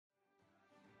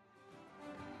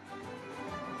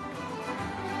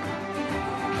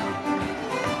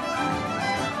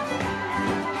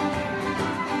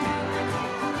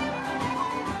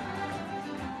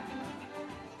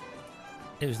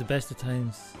It was the best of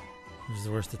times. It was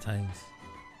the worst of times.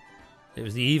 It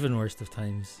was the even worst of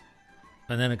times.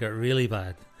 And then it got really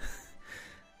bad.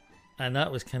 And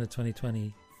that was kind of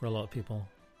 2020 for a lot of people.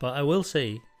 But I will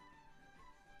say,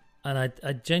 and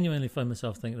I genuinely find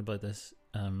myself thinking about this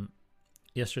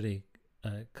yesterday,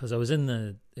 because I was in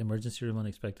the emergency room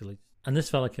unexpectedly. And this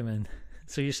fella came in.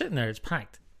 So you're sitting there, it's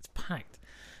packed. It's packed.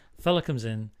 Fella comes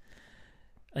in,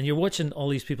 and you're watching all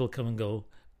these people come and go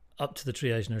up to the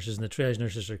triage nurses, and the triage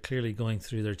nurses are clearly going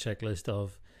through their checklist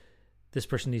of this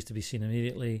person needs to be seen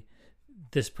immediately.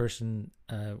 This person,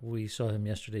 we saw him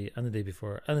yesterday and the day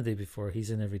before, he's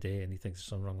in every day and he thinks there's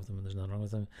something wrong with him and there's nothing wrong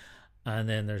with him. And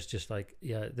then there's just like,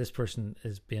 yeah, this person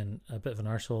is being a bit of an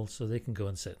arsehole, so they can go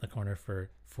and sit in the corner for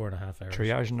 4.5 hours.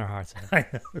 Triaging their hearts. I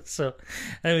know. So,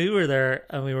 and we were there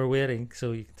and we were waiting.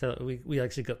 So you can tell we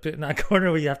actually got put in that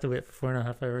corner where you have to wait for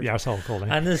 4.5 hours. Yeah, it's all cold.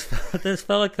 And this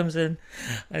fella comes in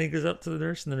and he goes up to the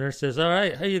nurse, and the nurse says, "All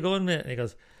right, how you going, mate?" And he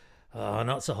goes, "Oh,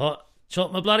 not so hot.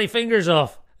 Chop my bloody fingers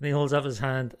off." And he holds up his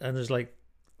hand, and there's like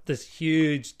this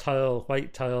huge towel,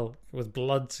 white towel with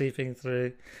blood seeping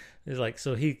through. He's like,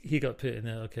 so he got put in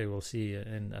there. Okay, we'll see you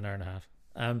in an hour and a half.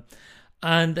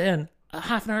 And then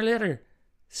half an hour later,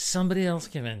 somebody else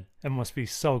came in. It must be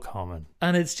so common.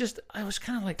 And it's just, I was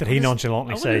kind of like, did he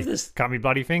nonchalantly say, "Cut me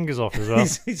bloody fingers off" as well?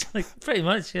 he's like, pretty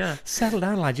much, yeah. Settle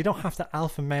down, lad. You don't have to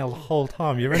alpha male the whole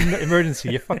time. You're in the emergency.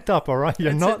 You're fucked up, all right?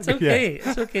 It's okay. Yeah.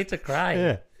 It's okay to cry.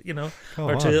 Yeah. You know, Come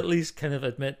or on. to at least kind of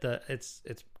admit that it's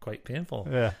quite painful.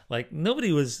 Yeah. Like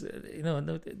nobody was, you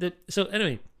know. So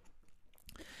anyway,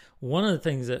 one of the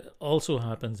things that also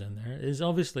happens in there is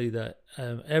obviously that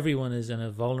everyone is in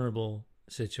a vulnerable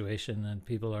situation, and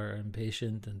people are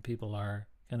impatient and people are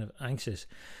kind of anxious.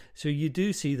 So you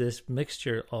do see this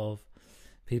mixture of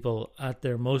people at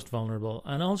their most vulnerable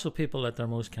and also people at their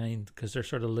most kind, because they're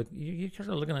sort of you're sort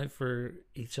of looking out for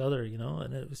each other, you know.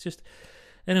 And it was just.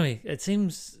 Anyway, it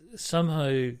seems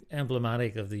somehow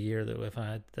emblematic of the year that we've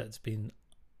had that's been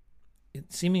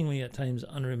seemingly at times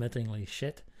unremittingly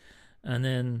shit. And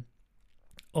then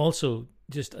also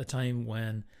just a time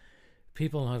when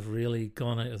people have really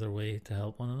gone out of their way to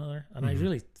help one another. And I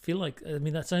really feel like, I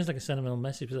mean, that sounds like a sentimental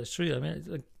message, but that's true. I mean, it's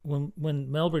like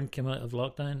when Melbourne came out of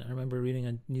lockdown, I remember reading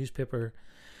a newspaper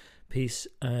piece,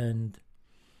 and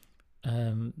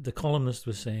the columnist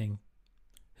was saying,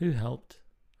 who helped,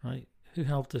 right? Who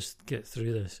helped us get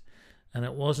through this? And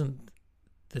it wasn't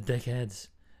the dickheads.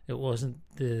 It wasn't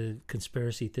the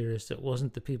conspiracy theorists. It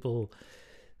wasn't the people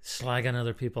slagging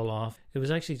other people off. It was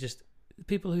actually just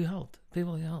people who helped.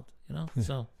 People who helped, you know?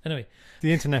 So, anyway.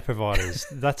 The internet providers,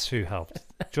 that's who helped.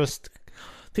 Just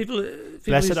people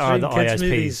blessed are the ISPs.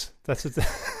 Movies. That's it.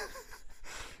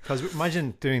 Because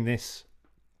imagine doing this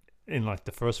in like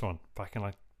the first one, back in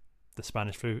like the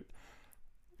Spanish flu.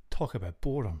 Talk about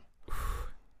boredom.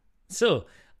 So,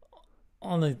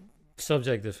 on the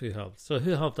subject of who helped. So,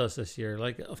 who helped us this year?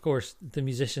 Like, of course, the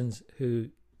musicians who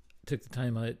took the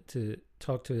time out to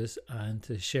talk to us and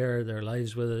to share their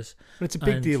lives with us. But it's a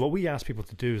big deal. What we ask people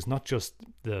to do is not just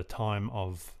the time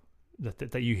of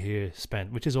that you hear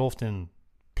spent, which is often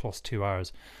plus 2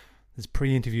 hours. There's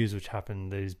pre-interviews which happen.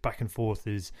 There's back and forth.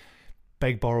 There's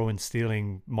beg, borrow, and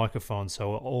stealing microphones,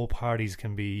 so all parties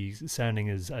can be sounding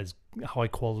as high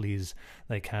quality as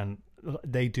they can.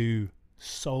 They do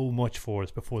so much for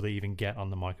us before they even get on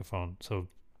the microphone. So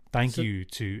thank you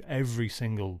to every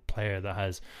single player that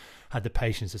has had the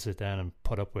patience to sit down and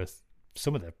put up with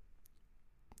some of the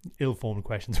ill-formed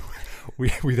questions.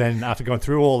 we then, after going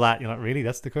through all that, you're like, really,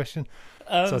 that's the question?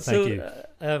 So thank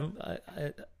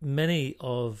you. Many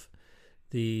of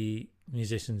the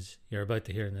musicians you're about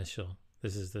to hear in this show,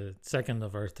 this is the second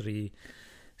of our 3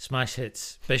 smash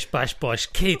hits, Bish Bash Bosh,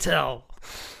 K-Tel,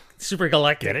 Super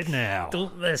Galactic, Get It Now,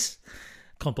 Don't Miss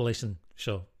compilation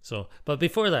show. So, but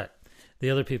before that,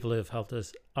 the other people who have helped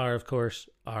us are, of course,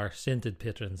 our sainted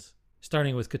patrons,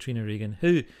 starting with Katrina Regan,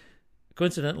 who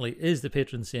coincidentally is the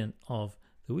patron saint of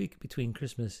the week between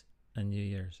Christmas and New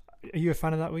Year's. Are you a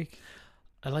fan of that week?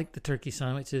 I like the turkey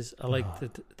sandwiches. I like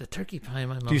the turkey pie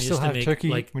my mum used to make turkey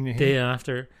like when you're day here?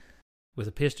 After with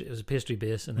a pastry. It was a pastry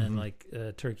base, and then like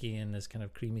turkey and this kind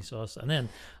of creamy sauce, and then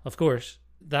of course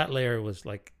that layer was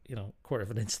like, you know, quarter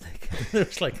of an inch thick. There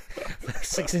was like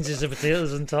 6 inches of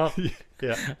potatoes on top,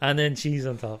 yeah, and then cheese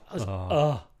on top. I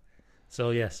was,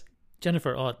 So yes,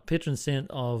 Jennifer Ott, patron saint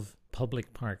of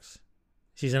public parks.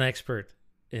 She's an expert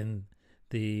in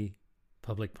the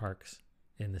public parks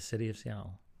in the city of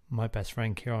Seattle. My best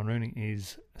friend Kieran Rooney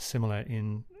is similar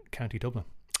in County Dublin,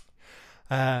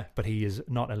 but he is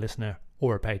not a listener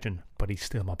or a patron, but he's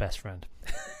still my best friend.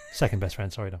 Second best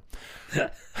friend, sorry though.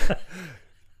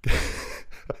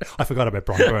 I forgot about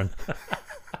Brian Byrne.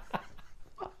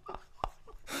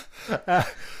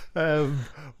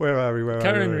 Where are we?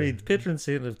 Karen Reid, patron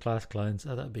saint of class clowns.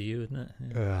 Oh, that'd be you, wouldn't it?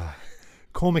 Yeah.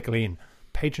 Cormac Lean,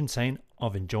 patron saint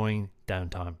of enjoying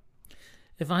downtime.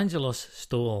 Evangelos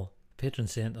Stoll, patron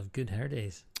saint of good hair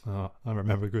days. Oh, I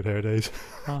remember good hair days.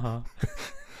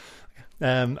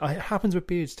 It happens with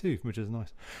beards too, which is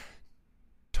nice.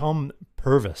 Tom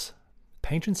Purvis,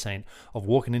 patron saint of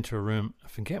walking into a room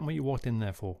and forgetting what you walked in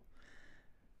there for.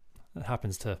 That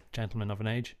happens to gentlemen of an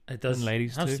age. It does. And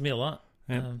ladies happens too. to me a lot.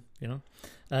 Yeah.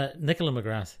 Nicola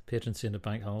McGrath, patron saint of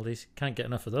bank holidays. Can't get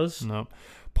enough of those. No.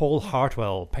 Paul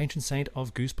Hartwell, patron saint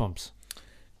of Goosebumps.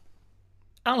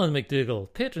 Alan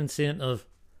McDougall, patron saint of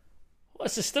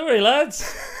what's the story,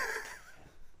 lads?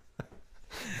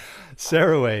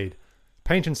 Sarah Wade,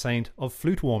 patron saint of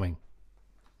flute warming.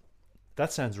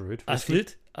 That sounds rude. A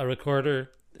flute, a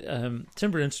recorder,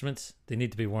 timbre instruments, they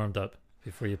need to be warmed up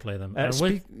before you play them.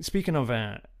 Speaking of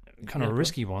kind of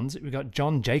risky ones, we got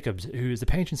John Jacobs, who is the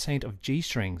patron saint of G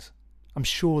strings. I'm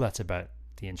sure that's about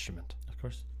the instrument. Of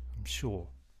course. I'm sure.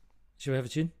 Should we have a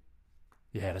tune?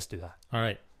 Yeah, let's do that. All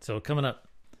right. So coming up,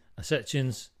 a set of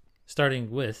tunes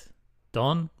starting with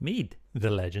Don Mead,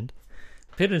 the legend,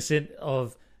 patron saint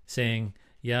of saying,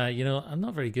 yeah, I'm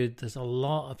not very good. There's a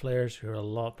lot of players who are a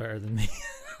lot better than me.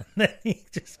 And then he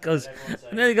just goes,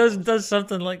 and does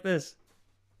something like this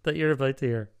that you're about to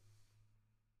hear.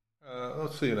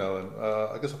 Let's see, Alan.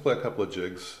 I guess I'll play a couple of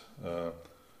jigs.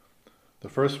 The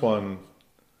first one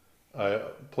I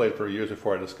played for years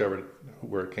before I discovered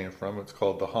where it came from. It's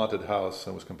called The Haunted House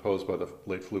and was composed by the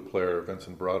late flute player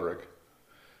Vincent Broderick.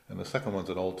 And the second one's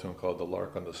an old tune called The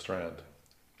Lark on the Strand.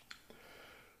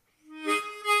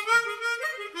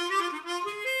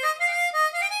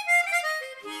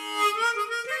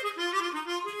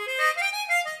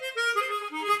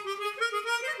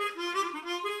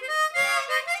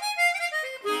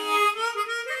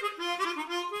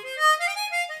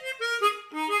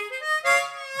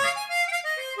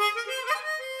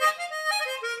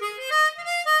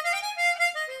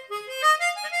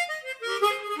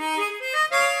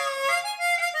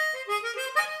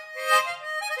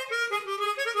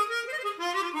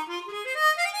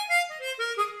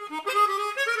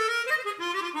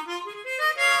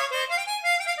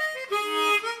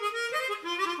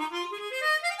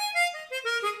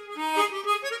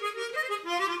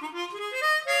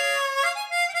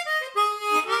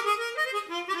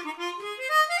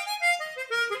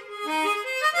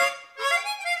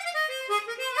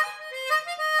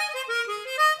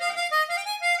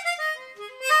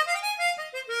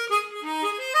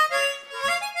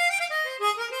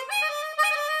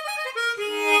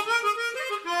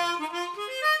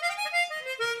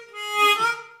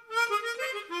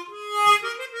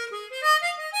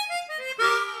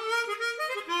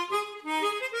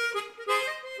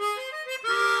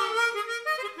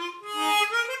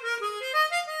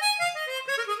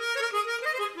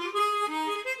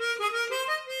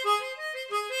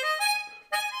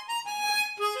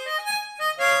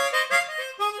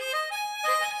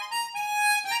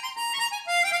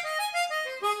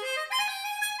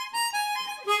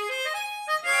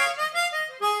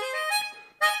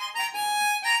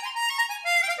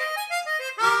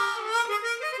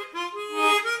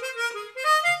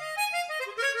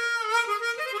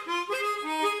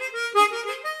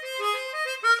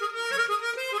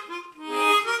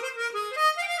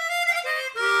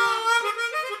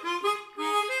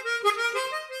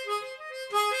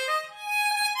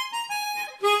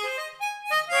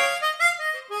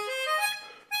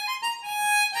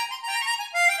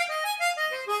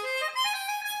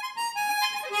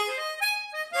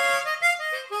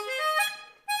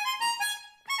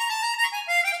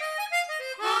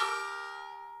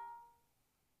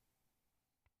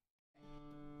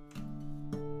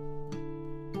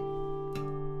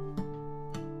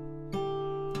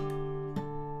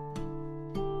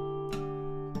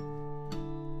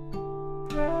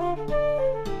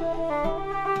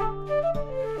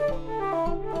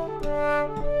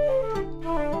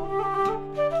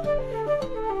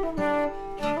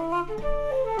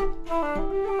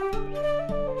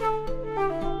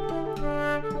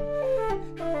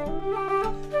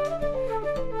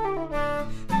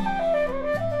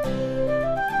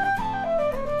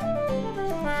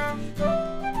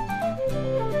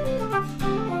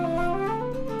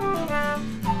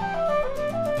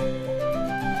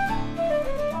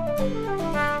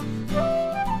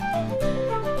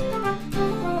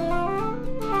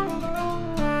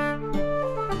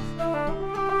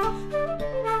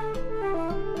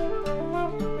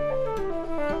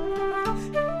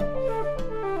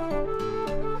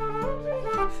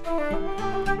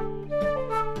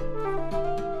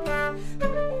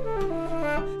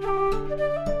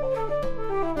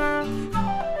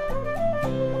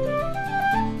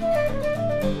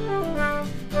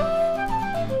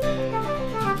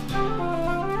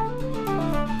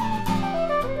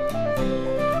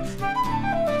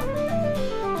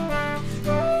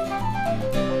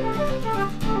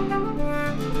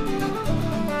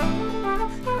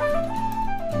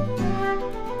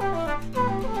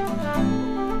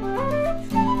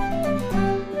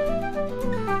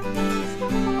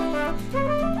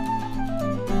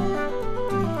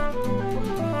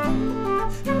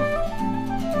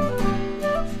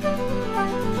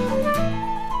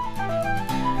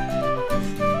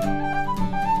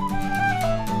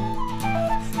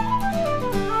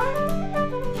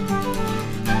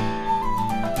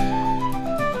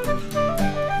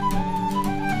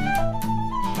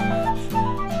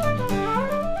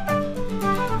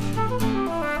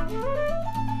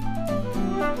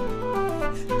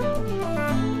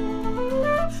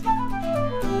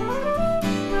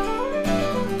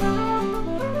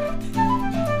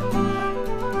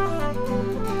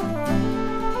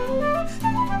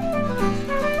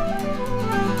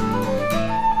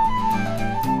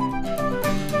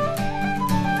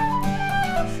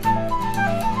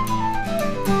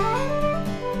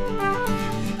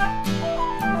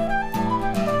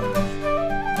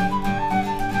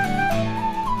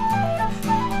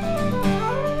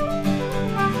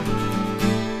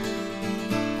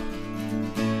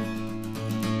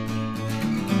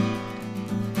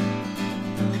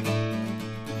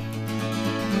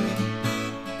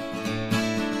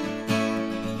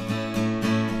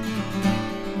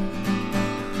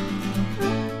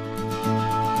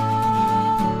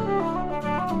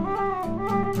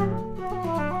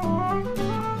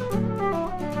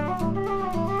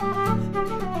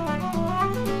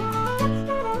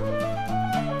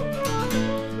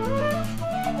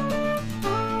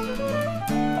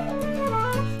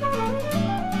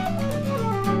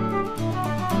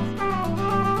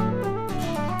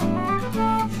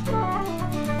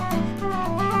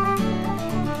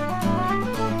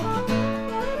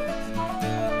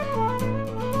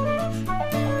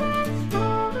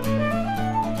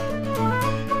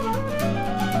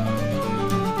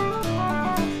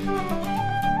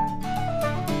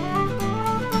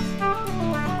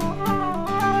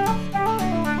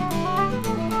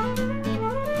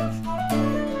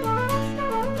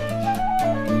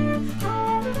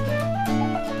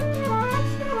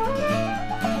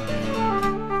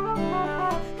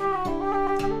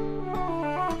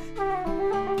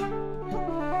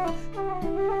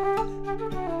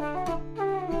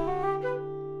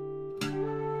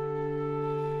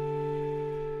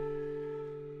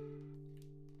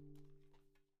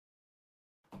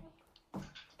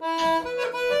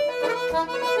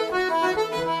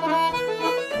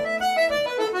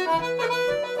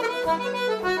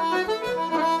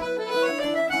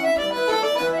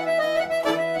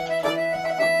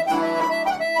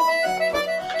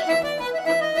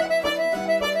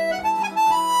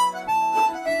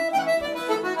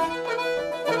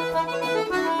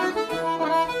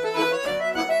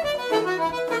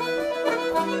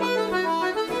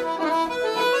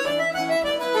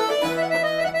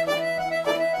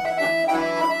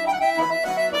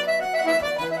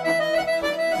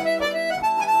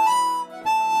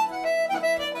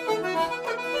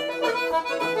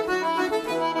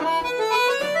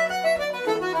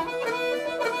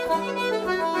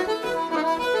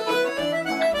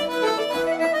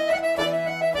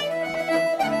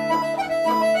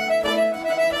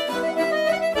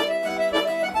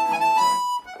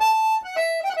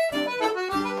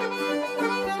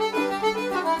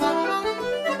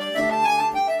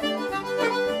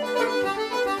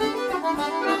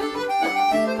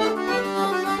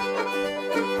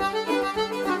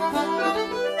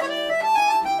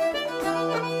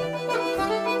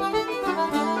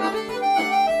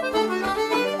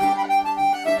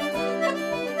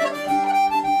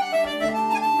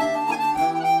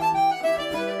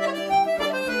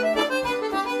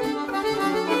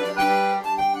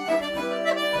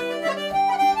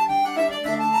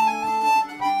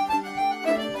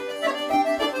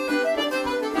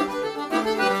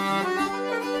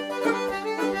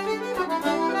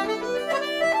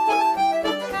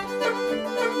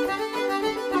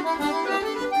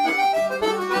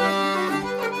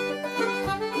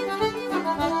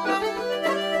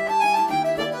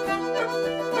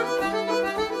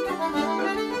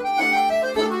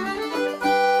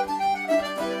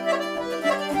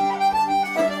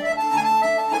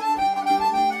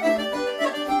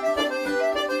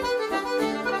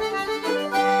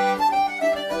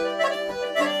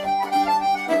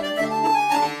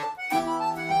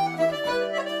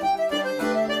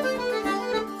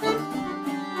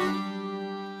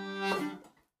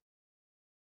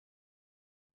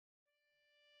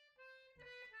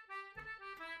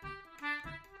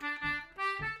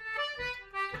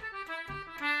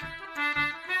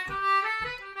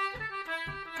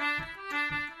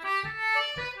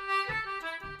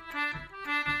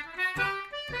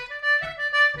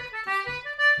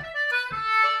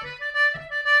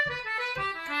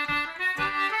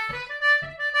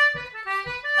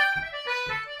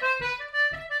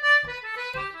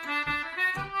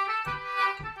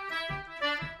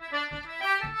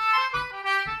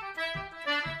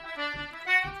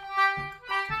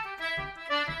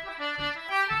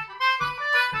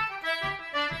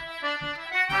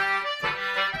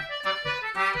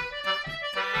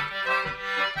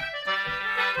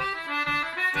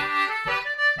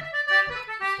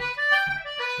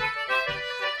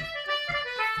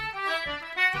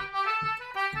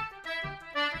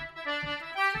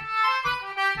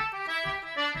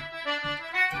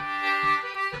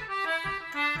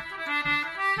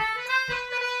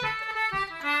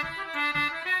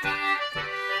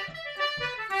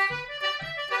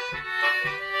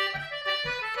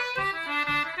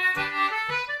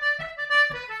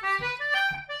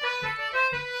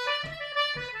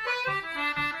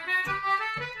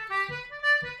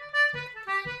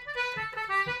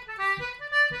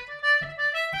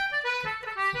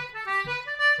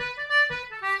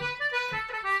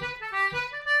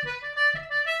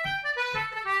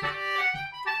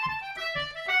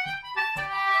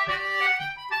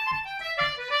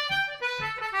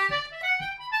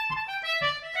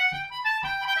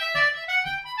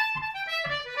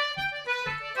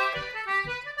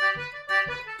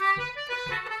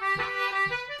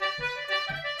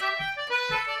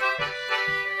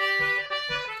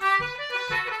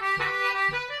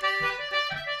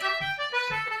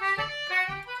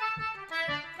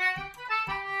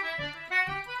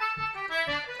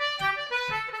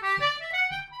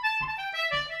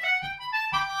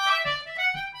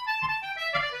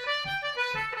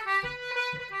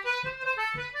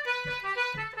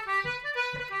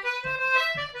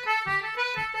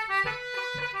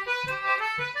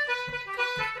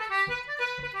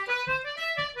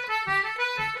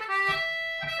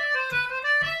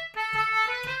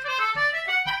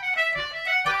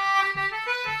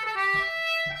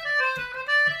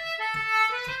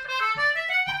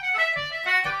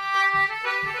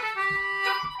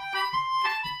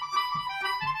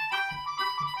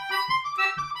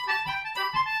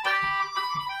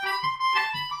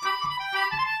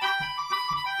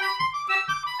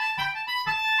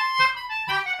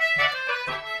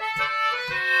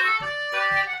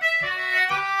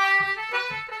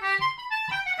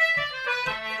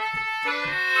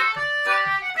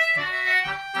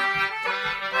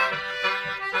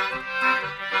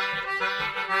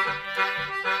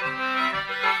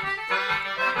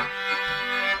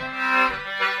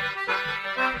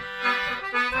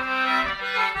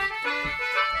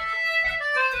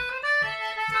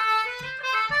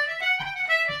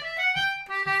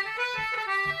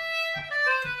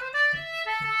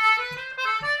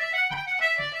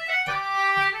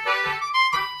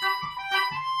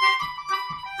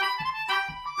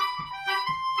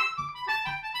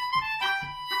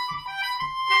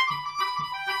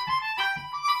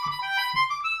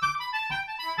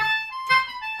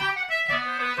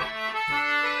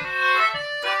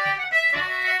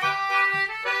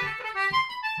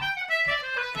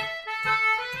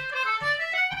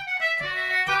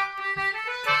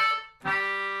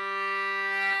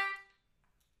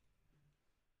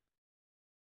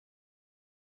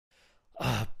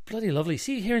 bloody lovely.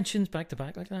 See, hearing tunes back to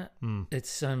back like that,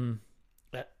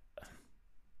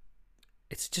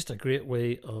 it's just a great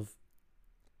way of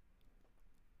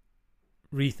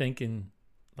rethinking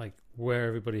like where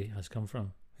everybody has come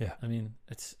from. Yeah. I mean,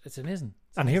 it's amazing.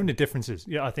 And hearing the differences,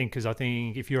 I think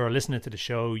if you're listening to the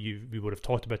show, we would have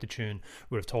talked about the tune,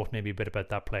 we would have talked maybe a bit about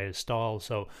that player's style.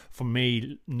 So for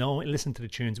me, listen to the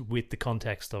tunes with the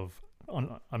context of,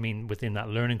 within that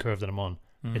learning curve that I'm on,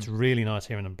 it's really nice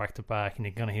hearing them back to back, and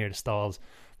you're going to hear the styles.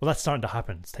 Well, that's starting to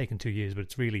happen. It's taken 2 years, but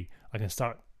it's really, I can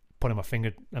start putting my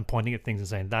finger and pointing at things and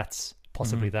saying, that's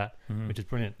possibly that, which is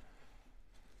brilliant.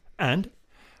 And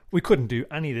we couldn't do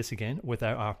any of this again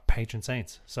without our patron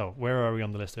saints. So where are we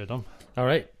on the list there, Dom? All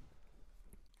right.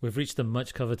 We've reached the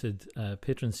much coveted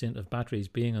patron saint of batteries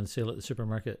being on sale at the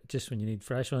supermarket just when you need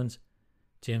fresh ones.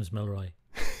 James Milroy.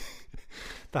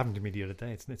 That happened to me the other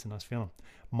day. It's a nice feeling.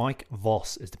 Mike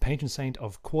Voss is the patron saint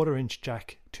of 1/4-inch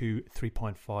jack to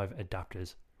 3.5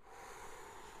 adapters.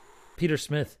 Peter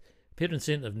Smith, patron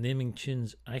saint of naming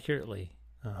tunes accurately.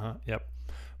 Yep.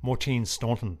 Maureen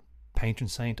Staunton, patron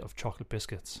saint of chocolate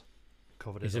biscuits.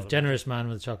 He's a generous man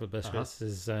with chocolate biscuits.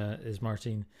 Is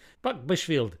Martin. Buck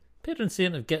Bushfield, patron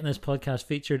saint of getting this podcast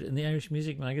featured in the Irish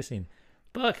Music Magazine.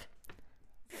 Buck,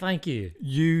 thank you.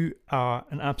 You are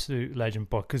an absolute legend,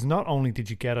 Buck, because not only did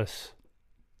you get us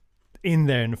in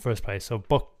there in the first place, so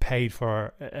Buck paid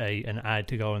for an ad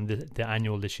to go in the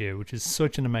annual this year, which is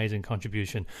such an amazing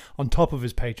contribution on top of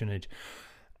his patronage.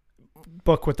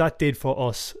 Buck, what that did for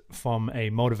us from a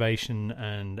motivation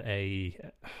and a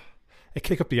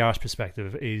kick up the arse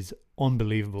perspective is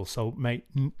unbelievable. So, mate,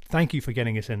 thank you for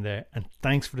getting us in there, and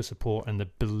thanks for the support and the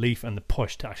belief and the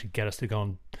push to actually get us to go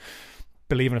and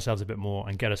believe in ourselves a bit more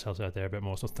and get ourselves out there a bit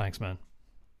more. So thanks, man.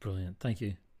 Brilliant. Thank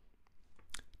you.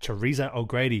 Teresa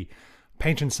O'Grady,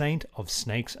 patron saint of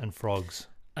snakes and frogs.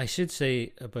 I should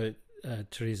say about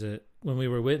Teresa, when we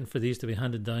were waiting for these to be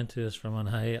handed down to us from on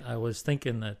high, I was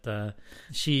thinking that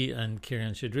she and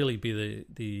Kieran should really be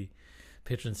the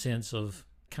patron saints of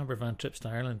campervan trips to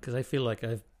Ireland, because I feel like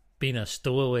I've been a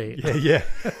stowaway. Yeah.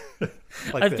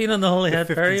 Like I've been on the Holyhead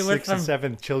Ferry with them.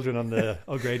 7 children on the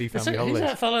O'Grady family holidays. Who's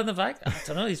that fella in the back? I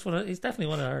don't know. He's definitely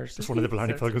one of ours. It's one of the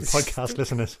Blarney Pilgrims podcast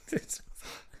listeners.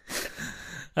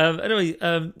 Anyway,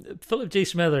 Philip J.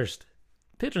 Smethurst,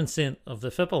 patron saint of the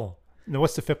Fipple. Now,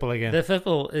 what's the Fipple again? The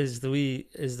Fipple is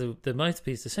the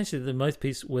mouthpiece, essentially the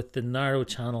mouthpiece with the narrow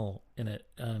channel in it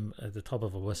at the top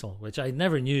of a whistle, which I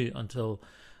never knew until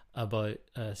about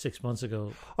 6 months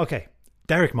ago. Okay,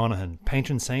 Derek Monaghan,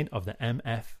 patron saint of the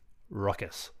MF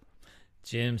Ruckus.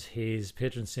 James Hayes,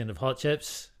 patron saint of hot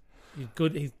chips.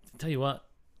 Tell you what,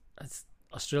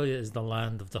 Australia is the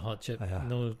land of the hot chip.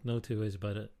 No two ways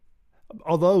about it.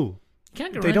 Although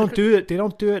they don't do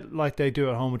it like they do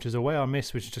at home, which is a way I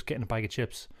miss, which is just getting a bag of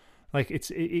chips. Like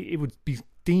it would be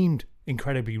deemed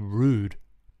incredibly rude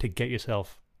to get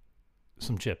yourself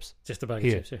some chips. Just a bag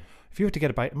of chips. Yeah. If you were to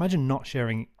get a bag, imagine not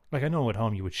sharing. Like, I know at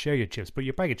home you would share your chips, but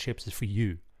your bag of chips is for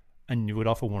you, and you would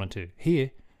offer one or two.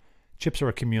 Here, chips are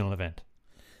a communal event.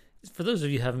 For those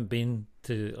of you who haven't been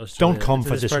to Australia, don't come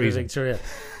for this reason. Victoria,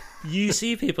 you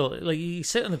see people, like, you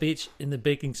sit on the beach in the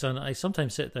baking sun. I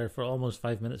sometimes sit there for almost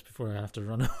 5 minutes before I have to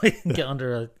run away and get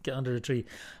under a tree,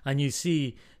 and you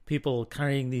see people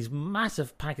carrying these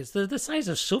massive packets. They're the size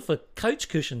of sofa couch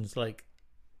cushions, like,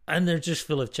 and they're just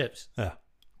full of chips. Yeah,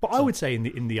 but I would say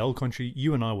in the old country,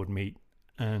 you and I would meet,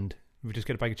 and we'd just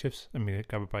get a bag of chips, and we'd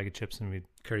grab a bag of chips, and we'd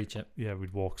curry chip. Yeah,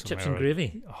 we'd walk somewhere. Chips and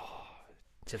gravy.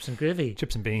 Chips and gravy.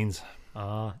 Chips and beans.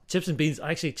 Chips and beans.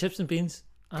 Actually, chips and beans.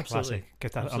 Absolutely. Classic.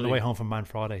 Get that on the way home from Man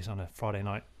Fridays on a Friday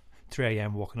night. 3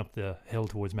 a.m. walking up the hill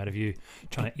towards Meadowview,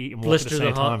 trying to eat and walk at the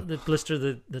same time. Blister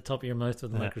the top of your mouth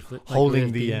with the microphone.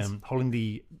 Holding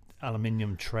the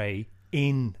aluminium tray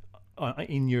in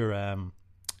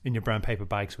your brown paper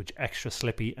bags, which extra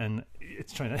slippy, and you're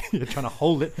trying to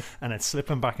hold it, and it's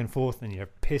slipping back and forth, and you're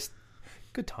pissed.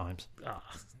 Good times.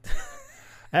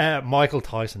 Michael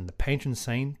Tyson, the patron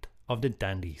saint of the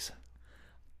dandies.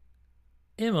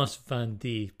 Amos Van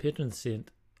D, patron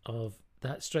saint of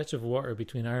that stretch of water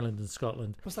between Ireland and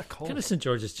Scotland. What's that called? Kind of St.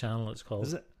 George's Channel, it's called.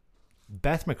 Is it?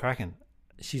 Beth McCracken.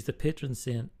 She's the patron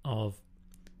saint of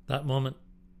that moment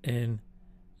in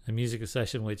a musical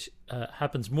session, which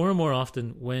happens more and more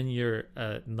often when you're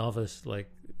a novice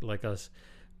like us,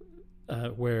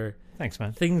 where thanks,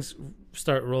 man, things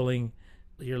start rolling.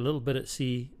 You're a little bit at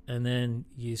sea, and then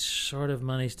you sort of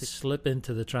manage to slip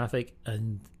into the traffic,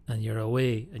 and you're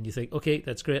away, and you think, okay,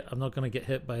 that's great, I'm not going to get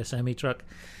hit by a semi-truck,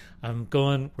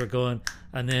 we're going,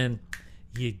 and then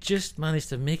you just manage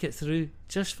to make it through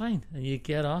just fine, and you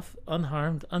get off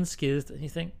unharmed, unscathed, and you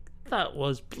think, that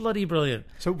was bloody brilliant.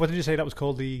 So what did you say that was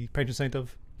called, the patron saint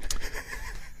of?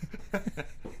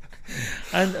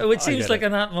 And it seems get like it.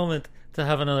 in that moment to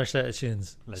have another set of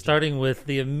tunes, Legend. starting with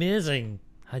the amazing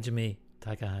Hajime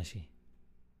Takahashi.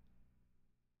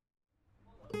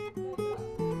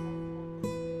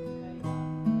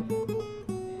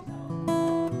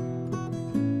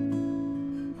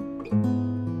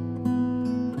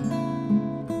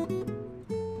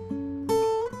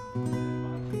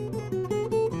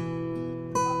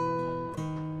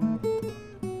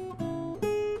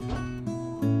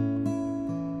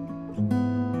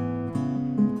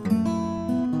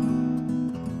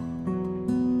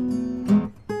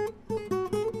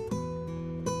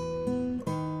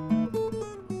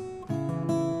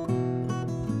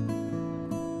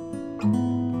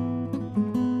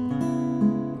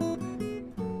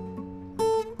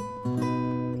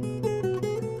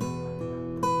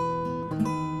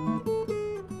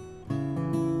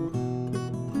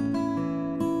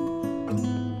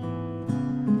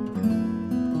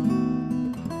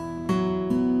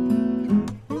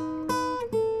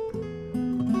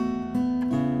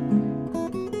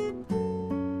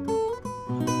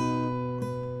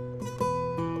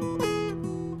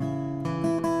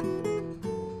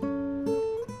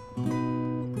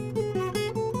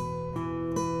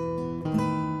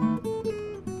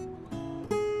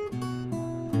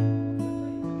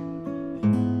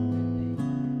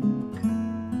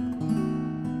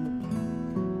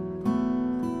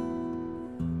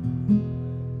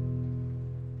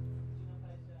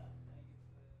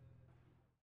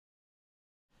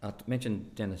 I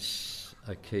mentioned Dennis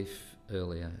O'Keefe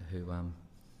earlier, who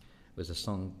was a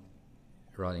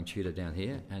songwriting tutor down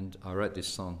here, and I wrote this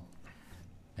song,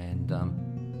 and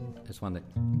it's one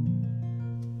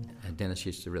that Dennis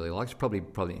used to really like. It's probably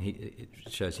it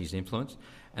shows his influence,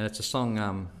 and it's a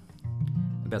song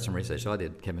about some research I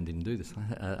did. Kevin didn't do this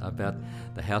about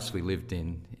the house we lived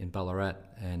in Ballarat,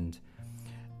 and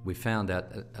we found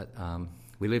out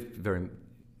we lived very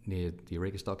near the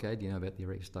Eureka Stockade. You know about the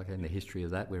Eureka Stockade and the history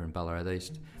of that. We're in Ballarat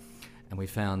East, and we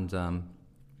found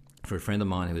for a friend of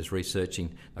mine who was researching,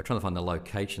 they were trying to find the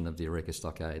location of the Eureka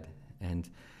Stockade, and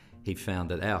he found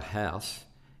that our house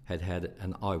had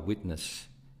an eyewitness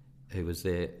who was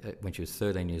there when she was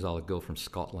 13 years old, a girl from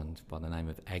Scotland by the name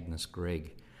of Agnes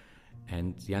Gregg.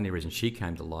 And the only reason she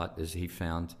came to light is he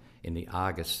found in the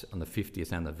Argus on the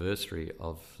 50th anniversary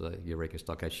of the Eureka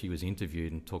Stockade, she was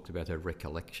interviewed and talked about her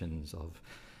recollections of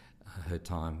her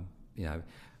time, you know,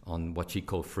 on what she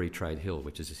called Free Trade Hill,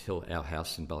 which is this hill our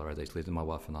house in Ballarat East lived in. My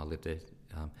wife and I lived there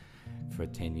for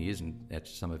 10 years, and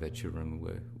some of our children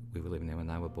we were living there when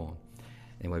they were born.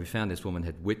 Anyway, we found this woman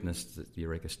had witnessed the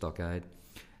Eureka Stockade.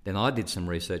 Then I did some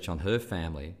research on her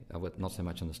family, not so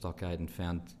much on the stockade, and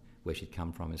found where she'd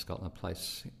come from in Scotland, a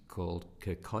place called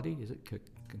Kirkcaldy, is it?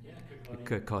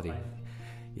 Kirkcaldy.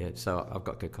 Yeah, so I've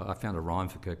got Kirkcaldy. I found a rhyme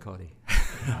for Kirkcaldy.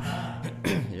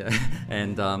 Yeah,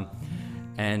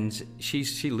 and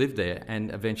she lived there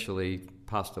and eventually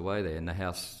passed away there, and the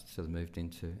house sort of moved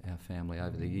into our family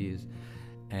over the years.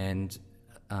 And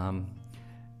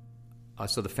I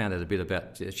sort of found out a bit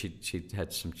about she'd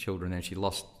had some children, and she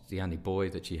lost the only boy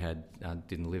that she had,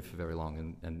 didn't live for very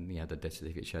long, and you know, the death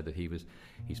certificate showed that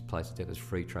his place of death was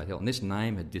Free Trade Hill, and this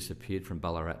name had disappeared from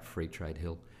Ballarat, Free Trade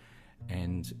Hill,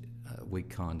 and we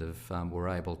kind of were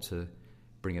able to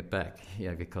bring it back, you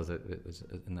know, because it was,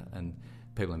 and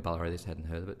people in Ballarat just hadn't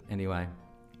heard of it. Anyway,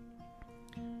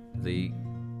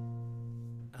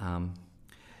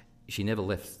 she never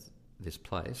left this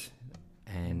place,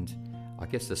 and I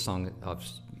guess the song, I've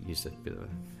used a bit of a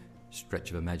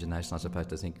stretch of imagination, I suppose,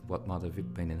 to think what might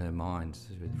have been in her mind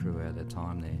throughout her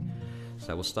time there.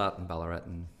 So we'll start in Ballarat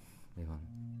and move on.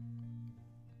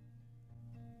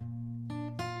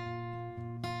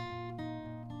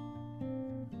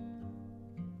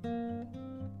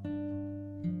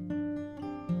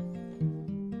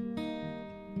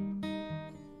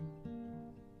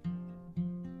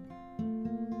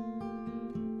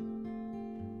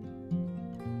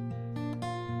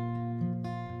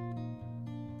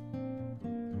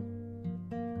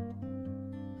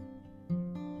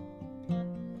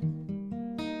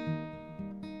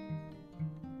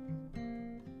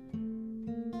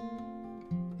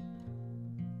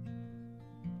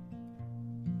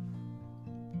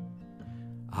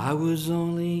 I was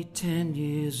only 10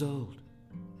 years old.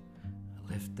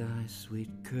 I left thy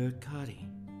sweet Kirkcaldy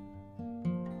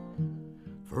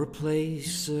for a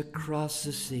place across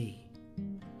the sea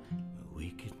where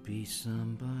we could be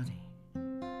somebody.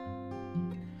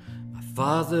 My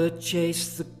father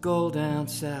chased the gold down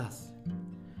south.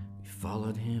 We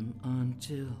followed him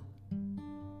until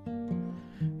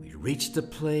we reached a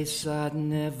place I'd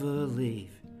never leave,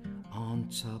 on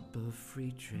top of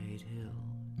Free Trade Hill.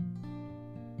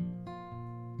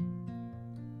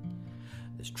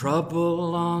 There's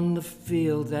trouble on the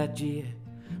field that year,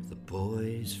 the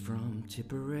boys from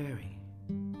Tipperary.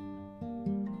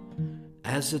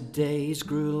 As the days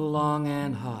grew long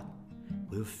and hot,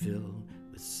 we were filled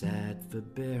with sad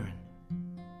forbearing.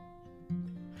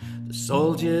 The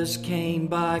soldiers came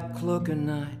by cloak of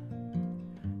night,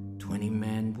 20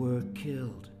 men were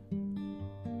killed.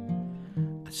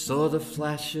 I saw the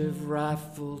flash of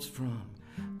rifles from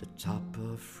the top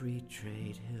of Free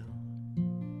Trade Hill.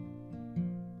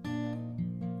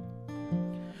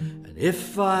 And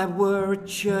if I were a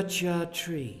churchyard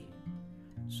tree,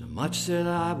 so much that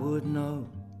I would know,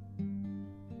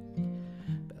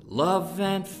 but love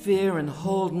and fear and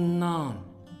holding on,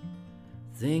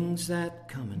 things that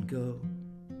come and go.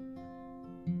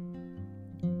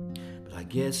 But I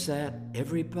guess that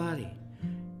everybody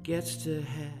gets to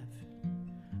have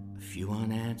a few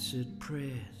unanswered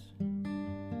prayers.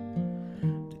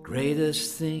 The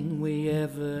greatest thing we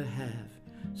ever have,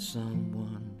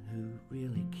 someone who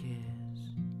really cares.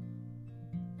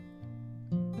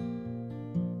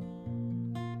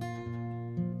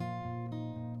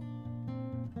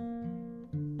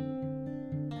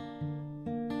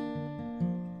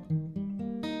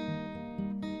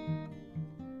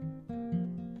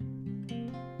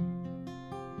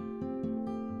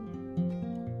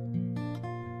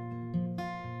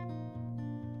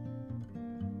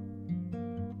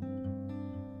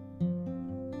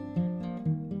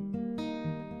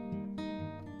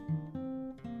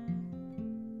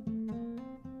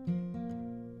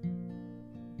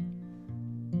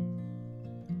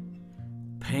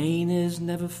 Pain is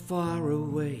never far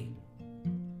away,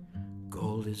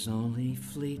 gold is only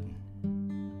fleeting.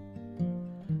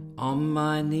 On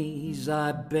my knees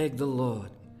I beg the Lord,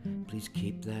 please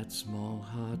keep that small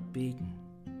heart beating.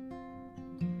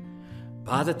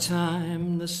 By the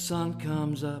time the sun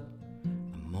comes up,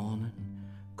 a morning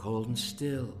cold and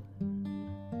still,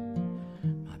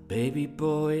 my baby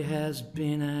boy has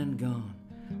been and gone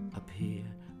up here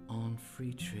on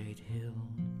Free Trade Hill.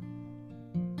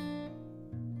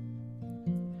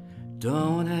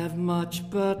 Don't have much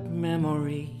but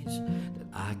memories that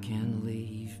I can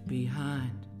leave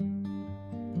behind.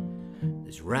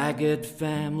 This ragged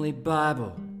family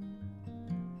Bible,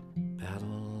 about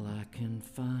all I can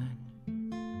find.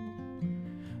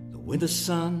 The winter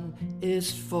sun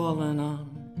is falling on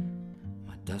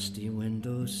my dusty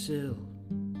windowsill.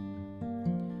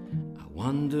 I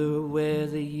wonder where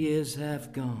the years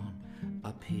have gone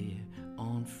up here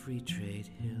on Free Trade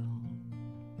Hill.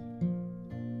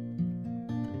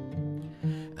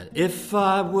 If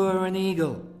I were an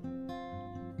eagle,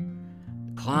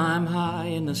 climb high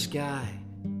in the sky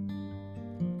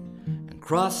and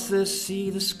cross the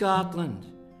sea to Scotland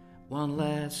one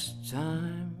last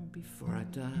time before I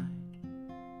die.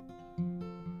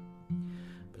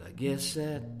 But I guess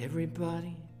that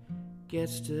everybody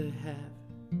gets to have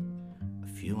a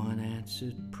few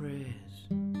unanswered prayers.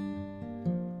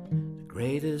 The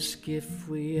greatest gift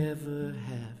we ever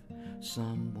have,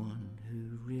 someone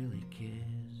who really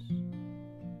cares.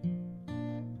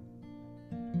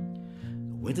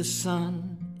 Winter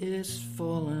sun is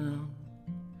falling on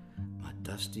my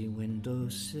dusty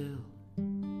windowsill.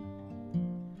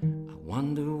 I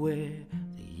wonder where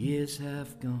the years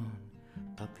have gone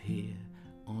up here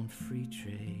on Free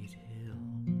Trade Hill.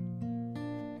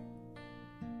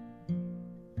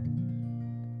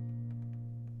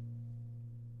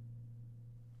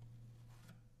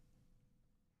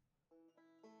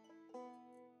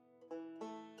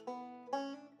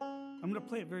 I'm going to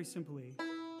play it very simply.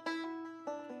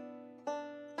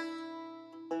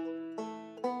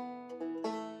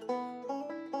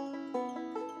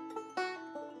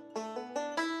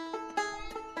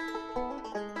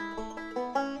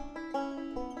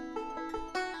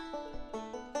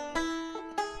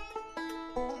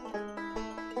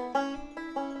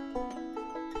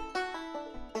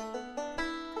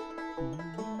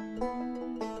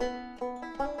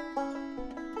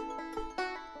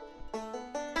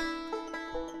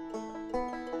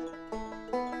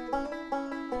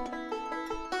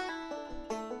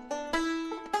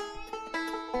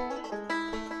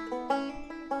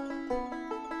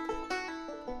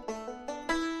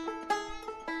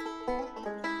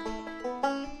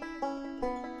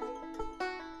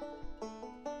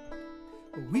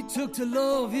 We took to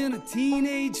love in a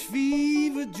teenage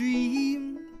fever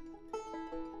dream.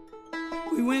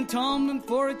 We went tumbling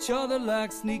for each other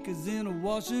like sneakers in a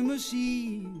washing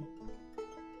machine.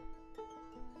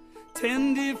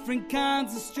 10 different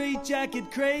kinds of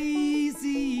straitjacket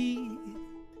crazy.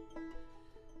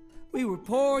 We were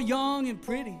poor, young, and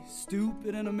pretty,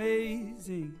 stupid and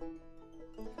amazing.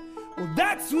 Well,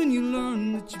 that's when you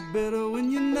learn that you're better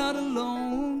when you're not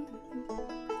alone.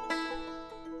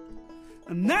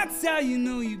 And that's how you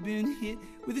know you've been hit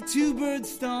with a two-bird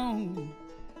stone.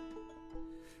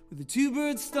 With a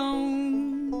two-bird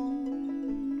stone. Ooh.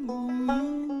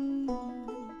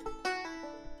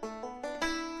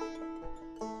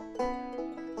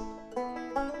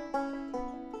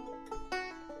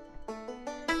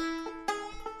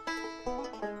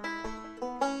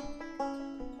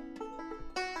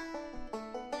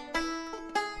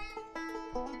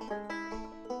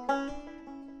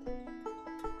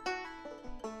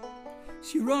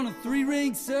 She run a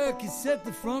 3-ring circus at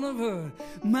the front of her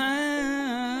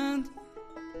mind.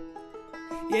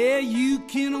 Yeah, you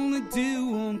can only do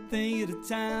one thing at a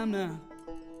time now.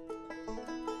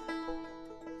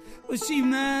 Well, she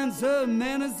minds her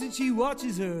manners and she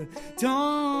watches her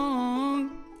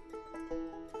tongue.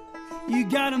 You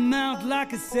got a mouth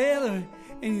like a sailor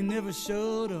and you never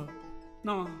shut up.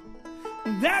 No,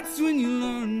 that's when you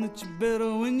learn that you're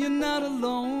better when you're not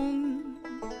alone.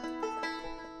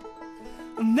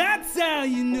 And that's how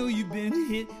you know you've been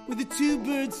hit with a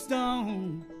two-bird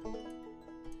stone.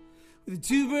 With a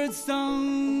two-bird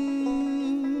stone.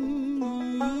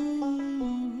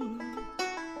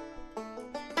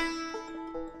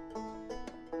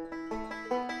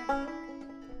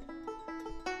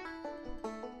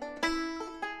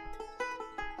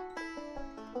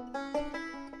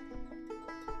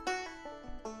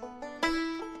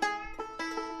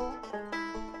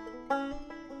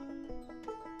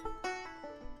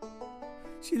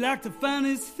 She liked the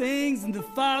finest things and the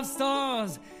 5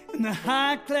 stars and the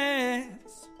high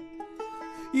class.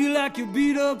 You like your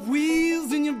beat up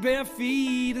wheels and your bare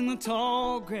feet in the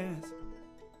tall grass.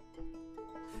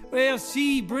 Well,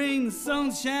 she bring the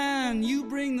sunshine, you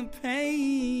bring the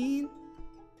pain.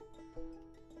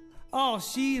 Oh,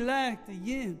 she like the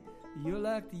yin, you're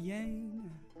like the yang.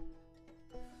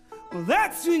 Well,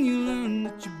 that's when you learn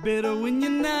that you're better when you're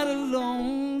not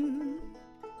alone.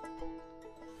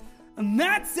 And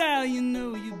that's how you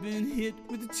know you've been hit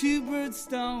with a two-bird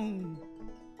stone.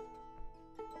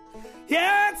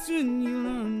 Yeah, that's when you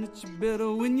learn that you're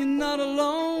better when you're not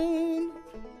alone.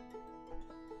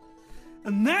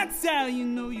 And that's how you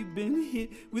know you've been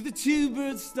hit with a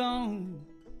two-bird stone.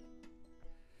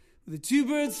 With a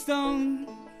two-bird stone.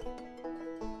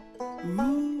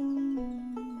 Ooh.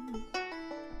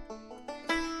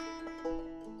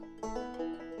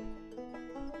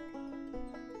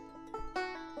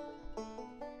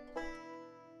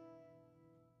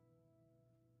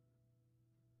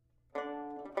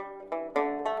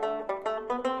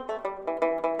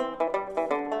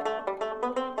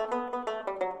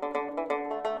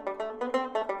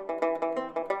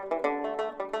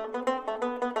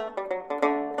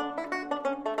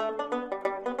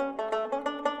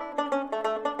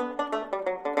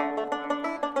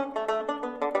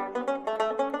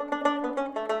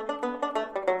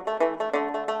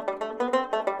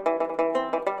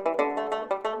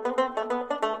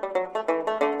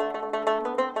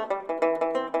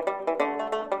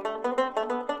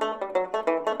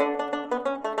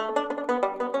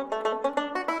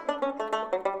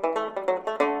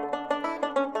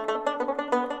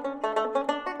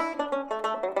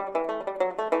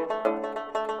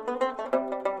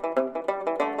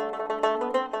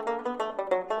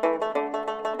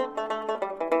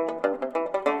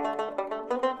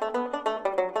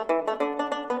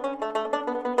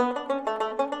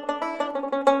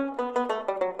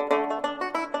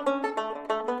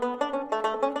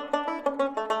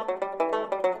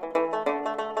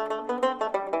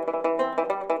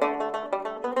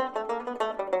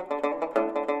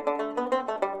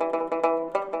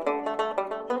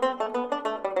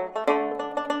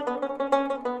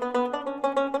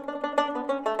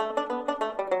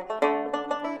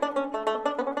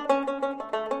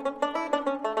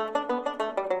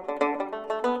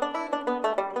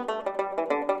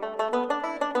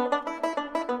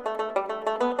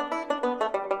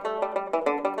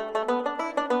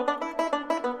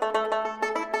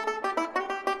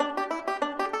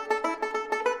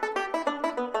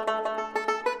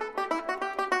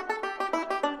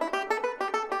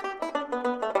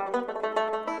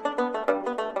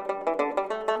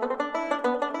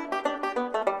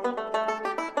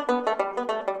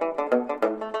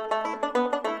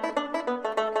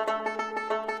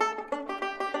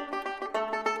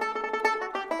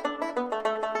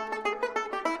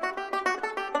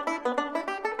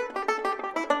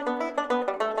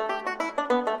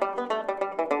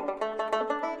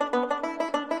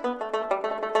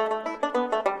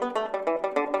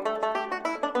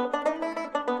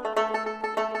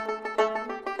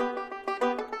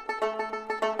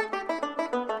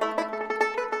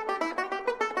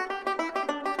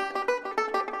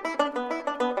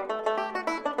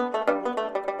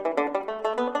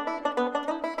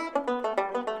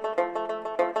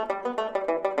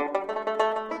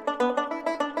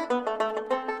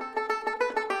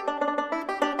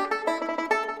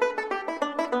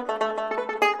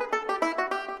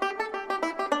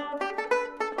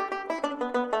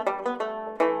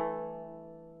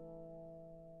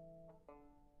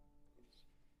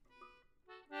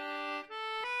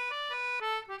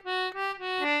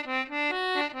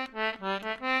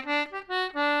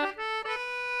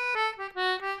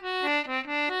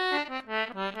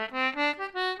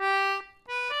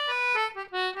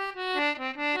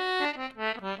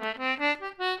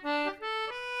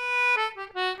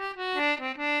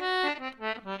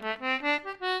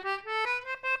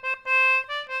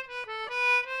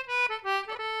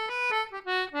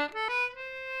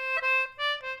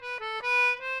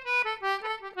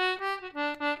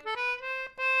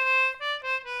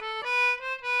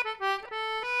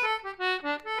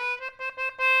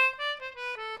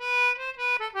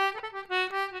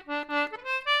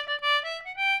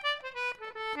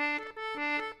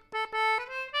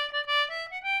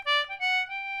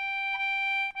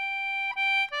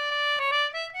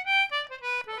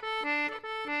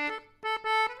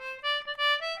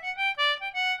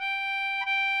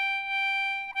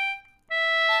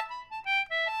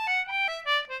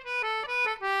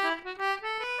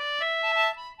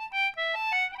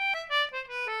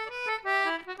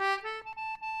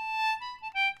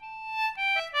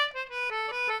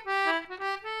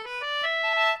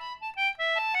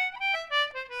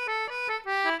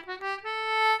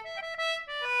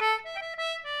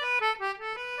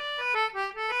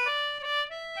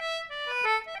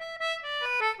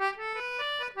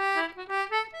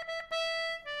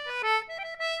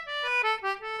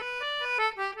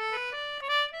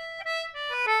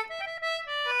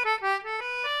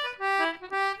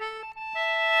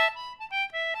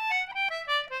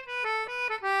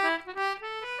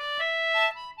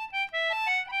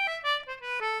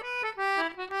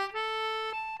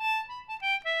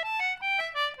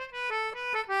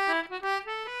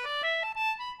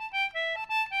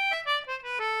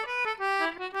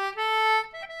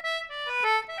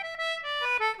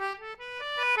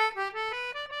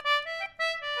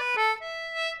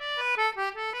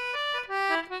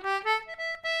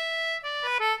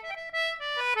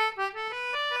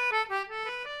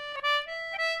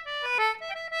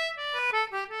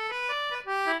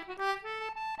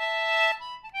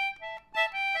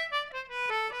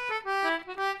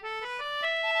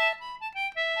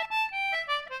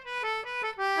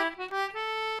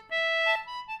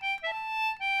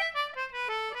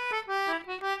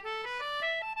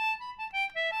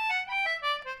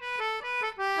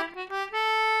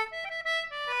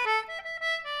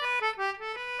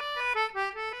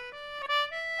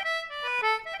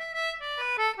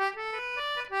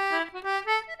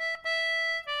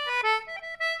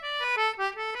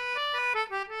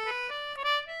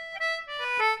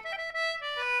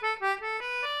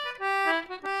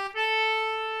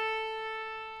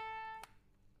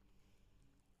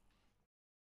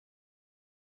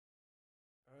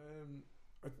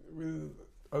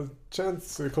 I'll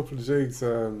chance a couple of jigs,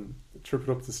 Trip It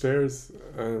Up the Stairs,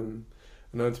 an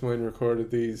aunt of mine recorded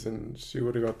these, and she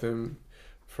would have got them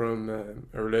from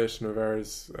a relation of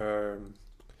ours.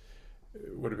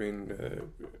 It would have been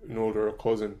an older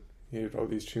cousin. He had all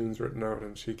these tunes written out,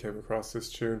 and she came across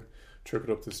this tune, Trip It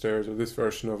Up the Stairs, or this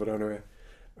version of it anyway.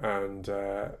 And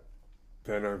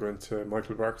then I went to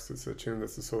Michael Barks. It's a tune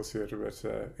that's associated with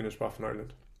Inishbofin,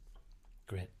 Ireland.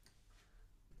 Great.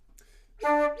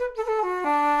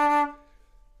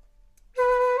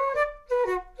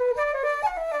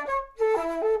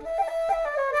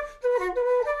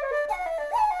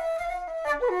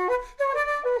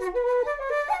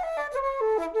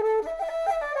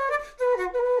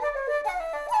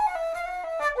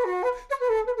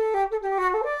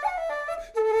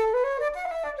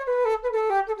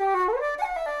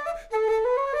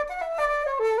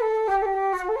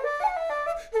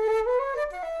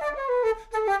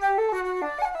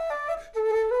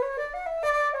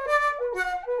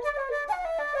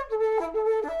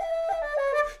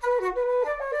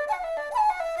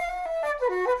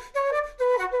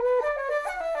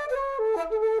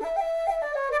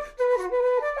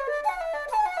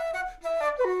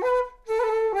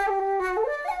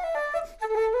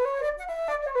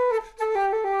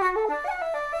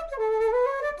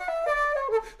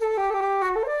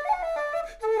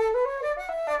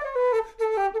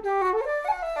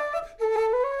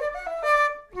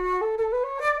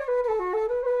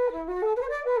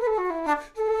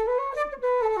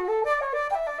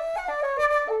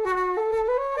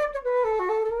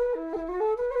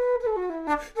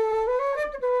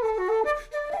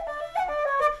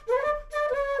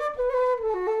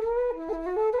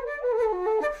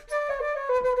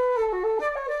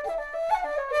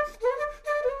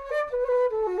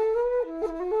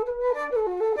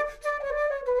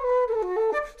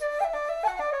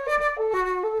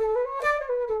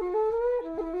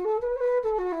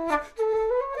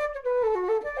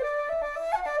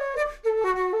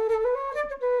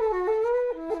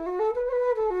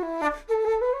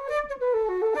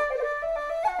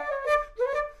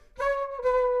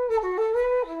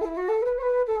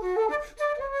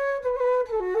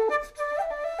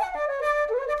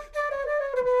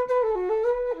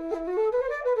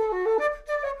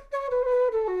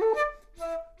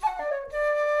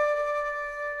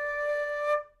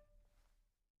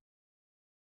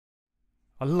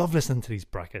 I love listening to these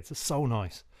brackets. It's so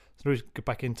nice. So we get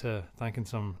back into thanking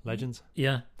some legends.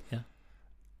 Yeah.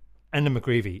 Enda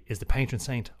McGreevy is the patron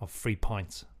saint of free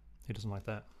pints. Who doesn't like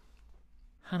that?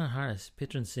 Hannah Harris,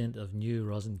 patron saint of new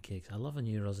rosin cakes. I love a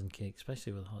new rosin cake,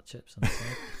 especially with hot chips on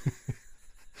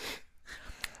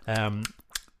the side.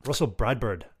 Russell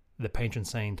Bradford, the patron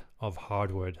saint of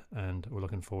hardwood, and we're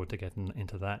looking forward to getting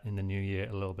into that in the new year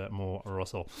a little bit more.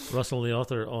 Russell, the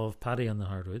author of Paddy on the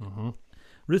Hardwood. Mm-hmm.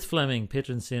 Ruth Fleming,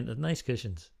 patron saint of nice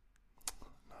cushions.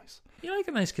 Nice. You like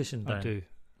a nice cushion, Brian? I do.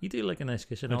 You do like a nice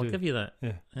cushion. I I'll do. give you that.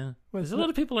 Yeah. Well, Well, there's a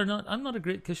lot of people are not. I'm not a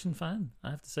great cushion fan,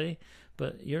 I have to say,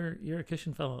 but you're a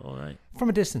cushion fellow, all right. From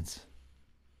a distance,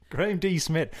 Graham D.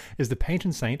 Smith is the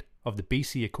patron saint of the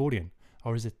BC accordion,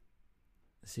 or is it?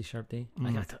 C sharp D.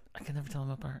 Mm. I can never tell them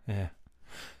apart. Yeah,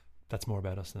 that's more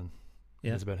about us than it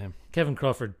is about him. Kevin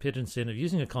Crawford, patron saint of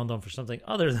using a condom for something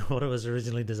other than what it was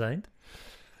originally designed.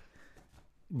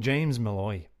 Jamie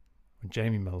Malloy,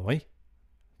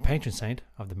 patron saint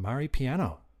of the Mari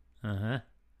piano.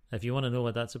 If you want to know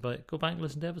what that's about, go back and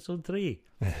listen to episode 3.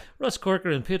 Russ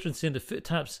Corcoran, patron saint of foot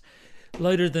taps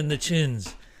louder than the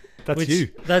tunes. That's you.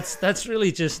 That's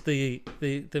really just the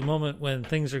moment when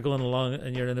things are going along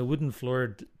and you're in a wooden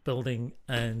floored building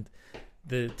and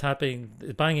the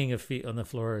banging of feet on the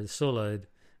floor is so loud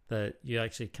that you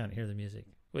actually can't hear the music,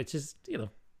 which is,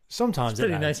 Sometimes it's a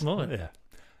pretty it nice adds. moment. Yeah.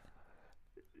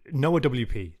 Noah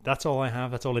WP. That's all I have.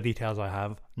 That's all the details I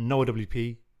have. Noah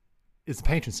WP is the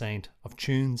patron saint of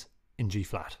tunes in G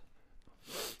flat.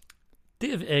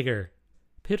 Dave Egger,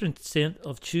 patron saint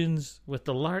of tunes with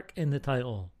the lark in the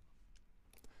title.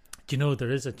 Do you know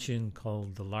there is a tune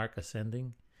called The Lark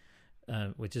Ascending,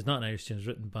 which is not an Irish tune, it's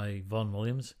written by Vaughan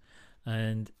Williams.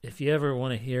 And if you ever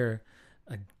want to hear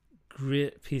a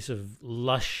great piece of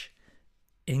lush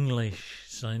English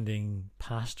sounding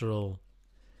pastoral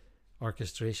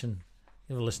orchestration,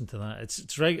 you ever listen to that?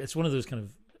 It's one of those kind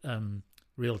of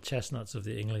real chestnuts of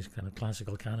the English kind of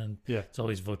classical canon. Yeah. It's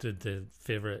always voted the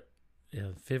favorite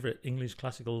English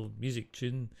classical music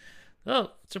tune.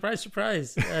 Oh,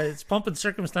 surprise! It's Pomp and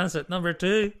Circumstance at number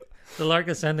 2, The Lark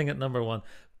Ascending at number 1.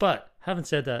 But having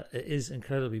said that, it is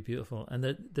incredibly beautiful, and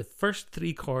the first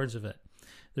 3 chords of it,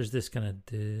 there's this kind of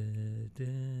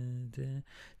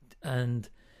and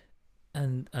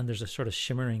and there's a sort of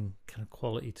shimmering kind of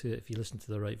quality to it if you listen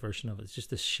to the right version of it. It's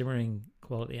just a shimmering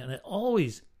quality, and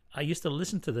I used to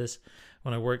listen to this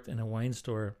when I worked in a wine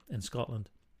store in Scotland,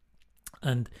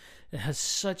 and it has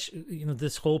such,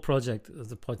 this whole project of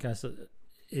the podcast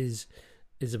is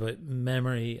about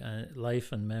memory,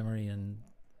 life and memory and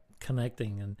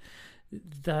connecting, and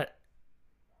that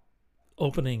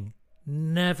opening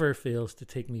never fails to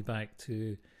take me back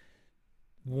to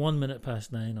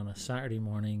 9:01 on a Saturday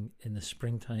morning in the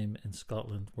springtime in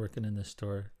Scotland, working in this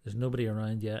store. There's nobody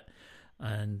around yet,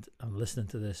 and I'm listening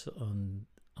to this on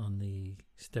the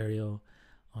stereo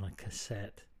on a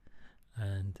cassette,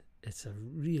 and it's a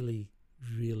really,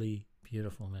 really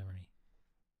beautiful memory.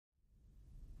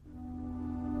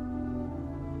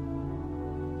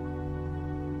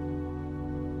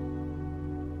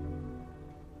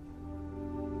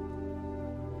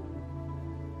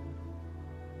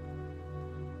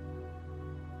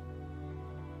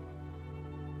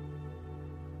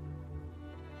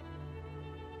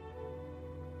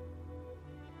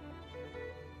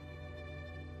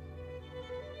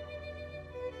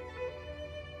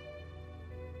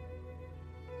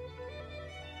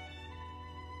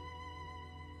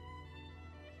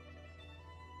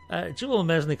 Joel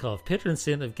Mesnikov, patron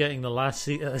saint of getting the last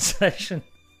seat at a session.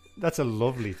 That's a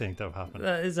lovely thing to have happened.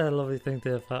 That is a lovely thing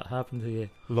to have happened to you.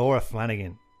 Laura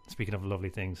Flanagan, speaking of lovely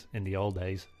things in the old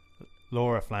days,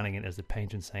 Laura Flanagan is the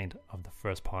patron saint of the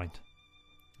first pint.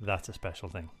 That's a special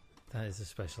thing. That is a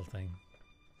special thing.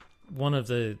 One of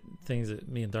the things that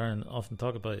me and Darren often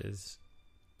talk about is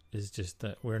just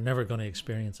that we're never going to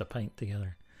experience a pint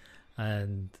together.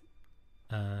 And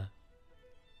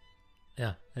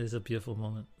yeah, it is a beautiful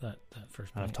moment, that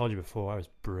first And pint. I've told you before, I was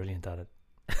brilliant at it.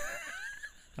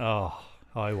 I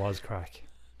was crack.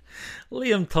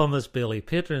 Liam Thomas Bailey,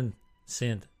 patron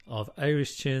saint of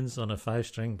Irish tunes on a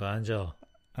 5-string banjo.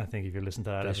 I think if you listen to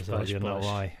that Bish, episode, bash, you'll know bosh.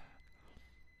 why.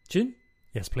 Tune?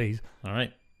 Yes, please. All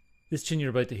right. This tune you're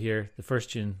about to hear, the first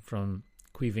tune from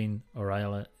Cuivine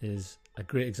O'Reilly, is a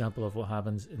great example of what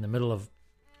happens in the middle of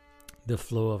the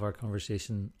flow of our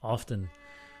conversation, often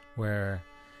where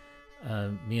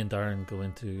me and Darren go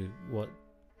into what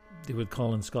they would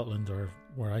call in Scotland, or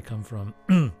where I come from,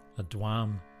 a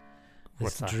dwam.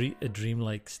 What's that? A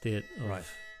dreamlike state of Right.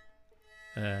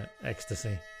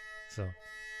 ecstasy. So,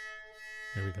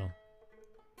 here we go.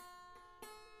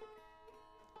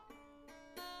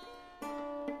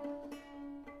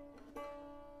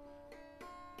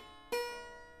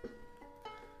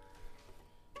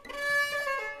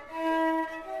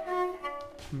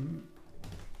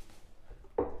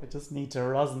 I just need to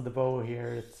rosin the bow here.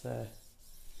 It's a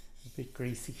bit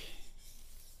greasy.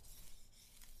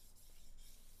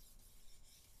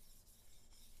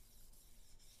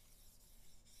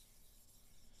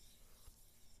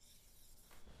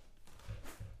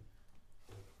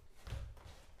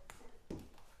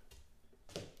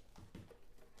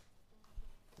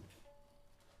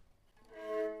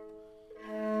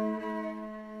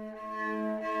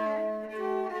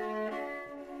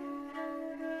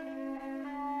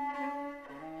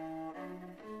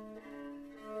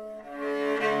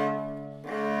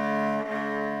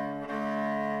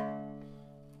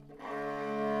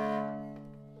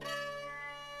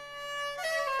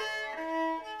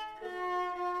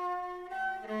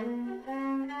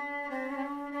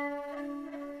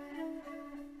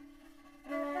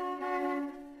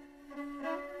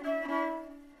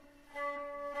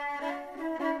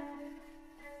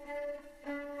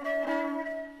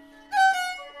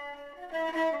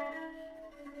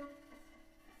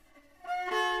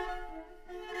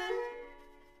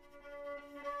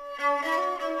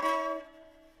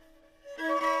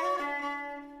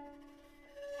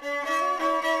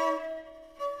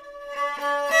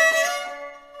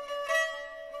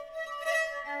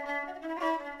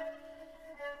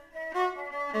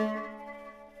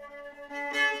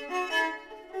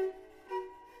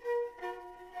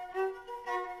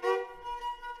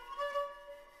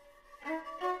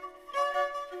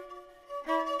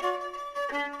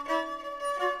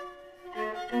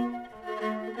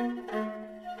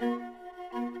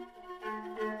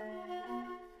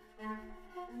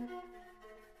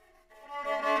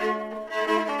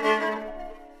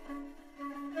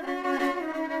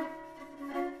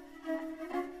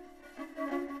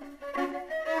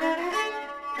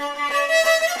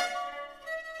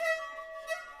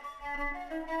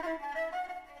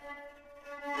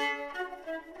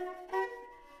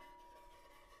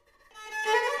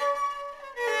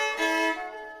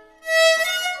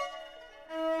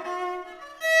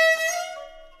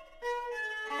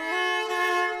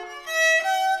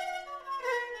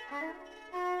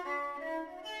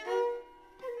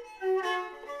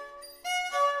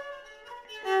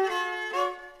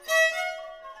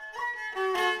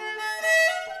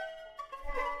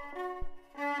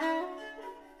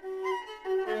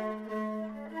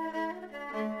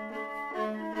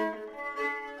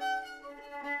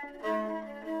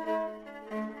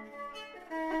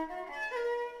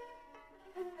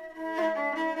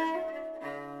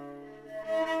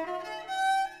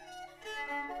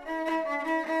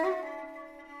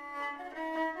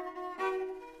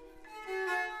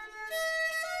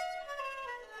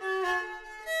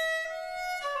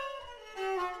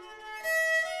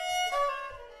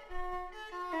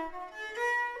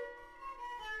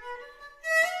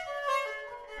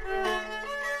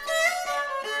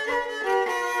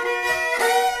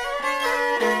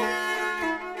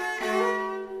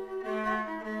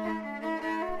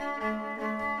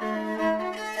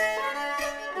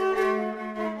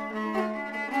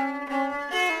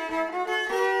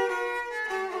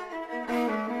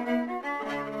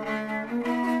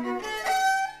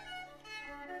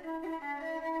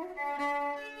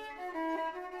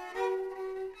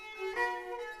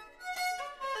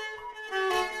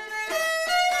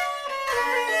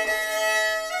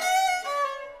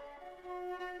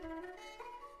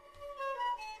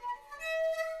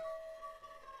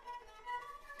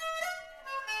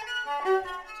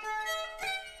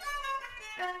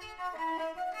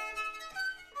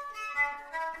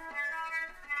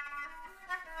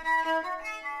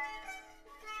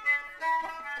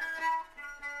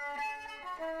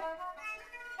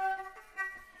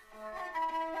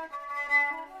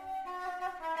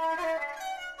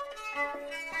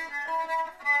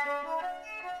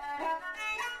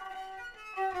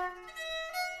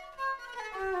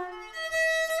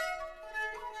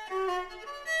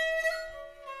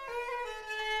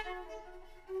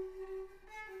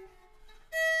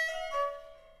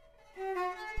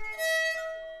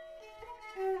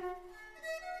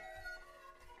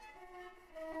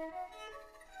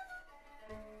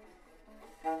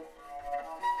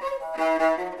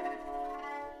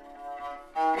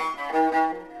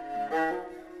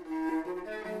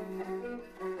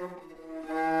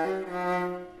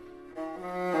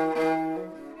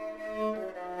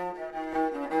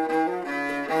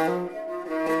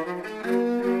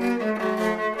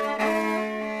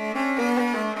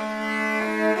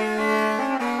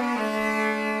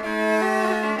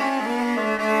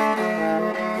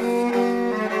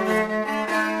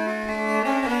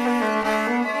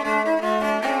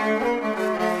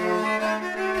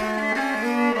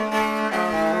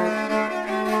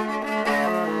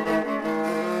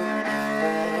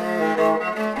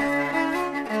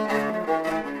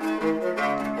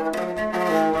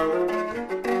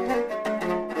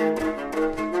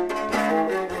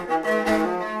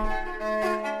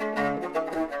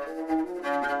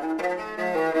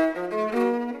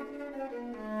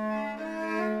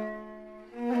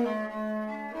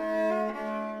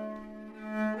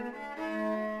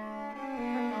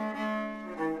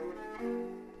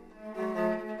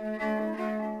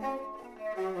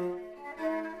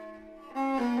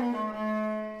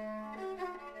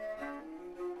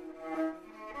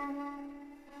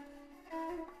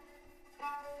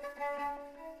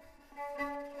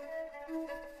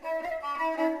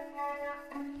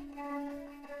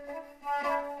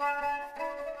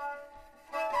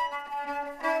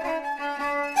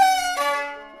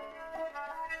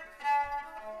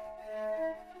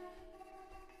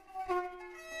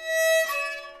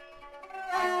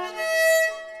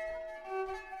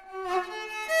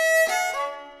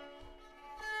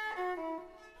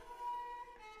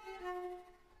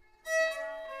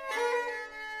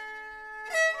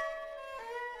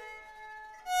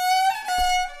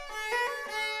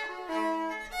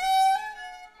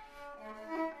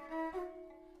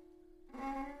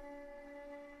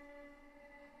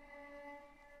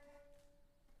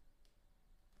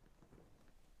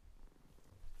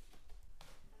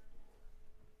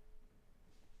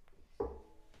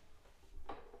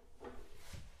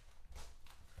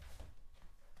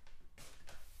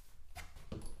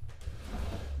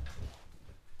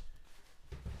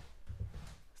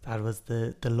 That was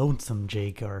the lonesome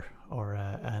jig, or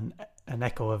an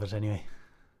echo of it anyway.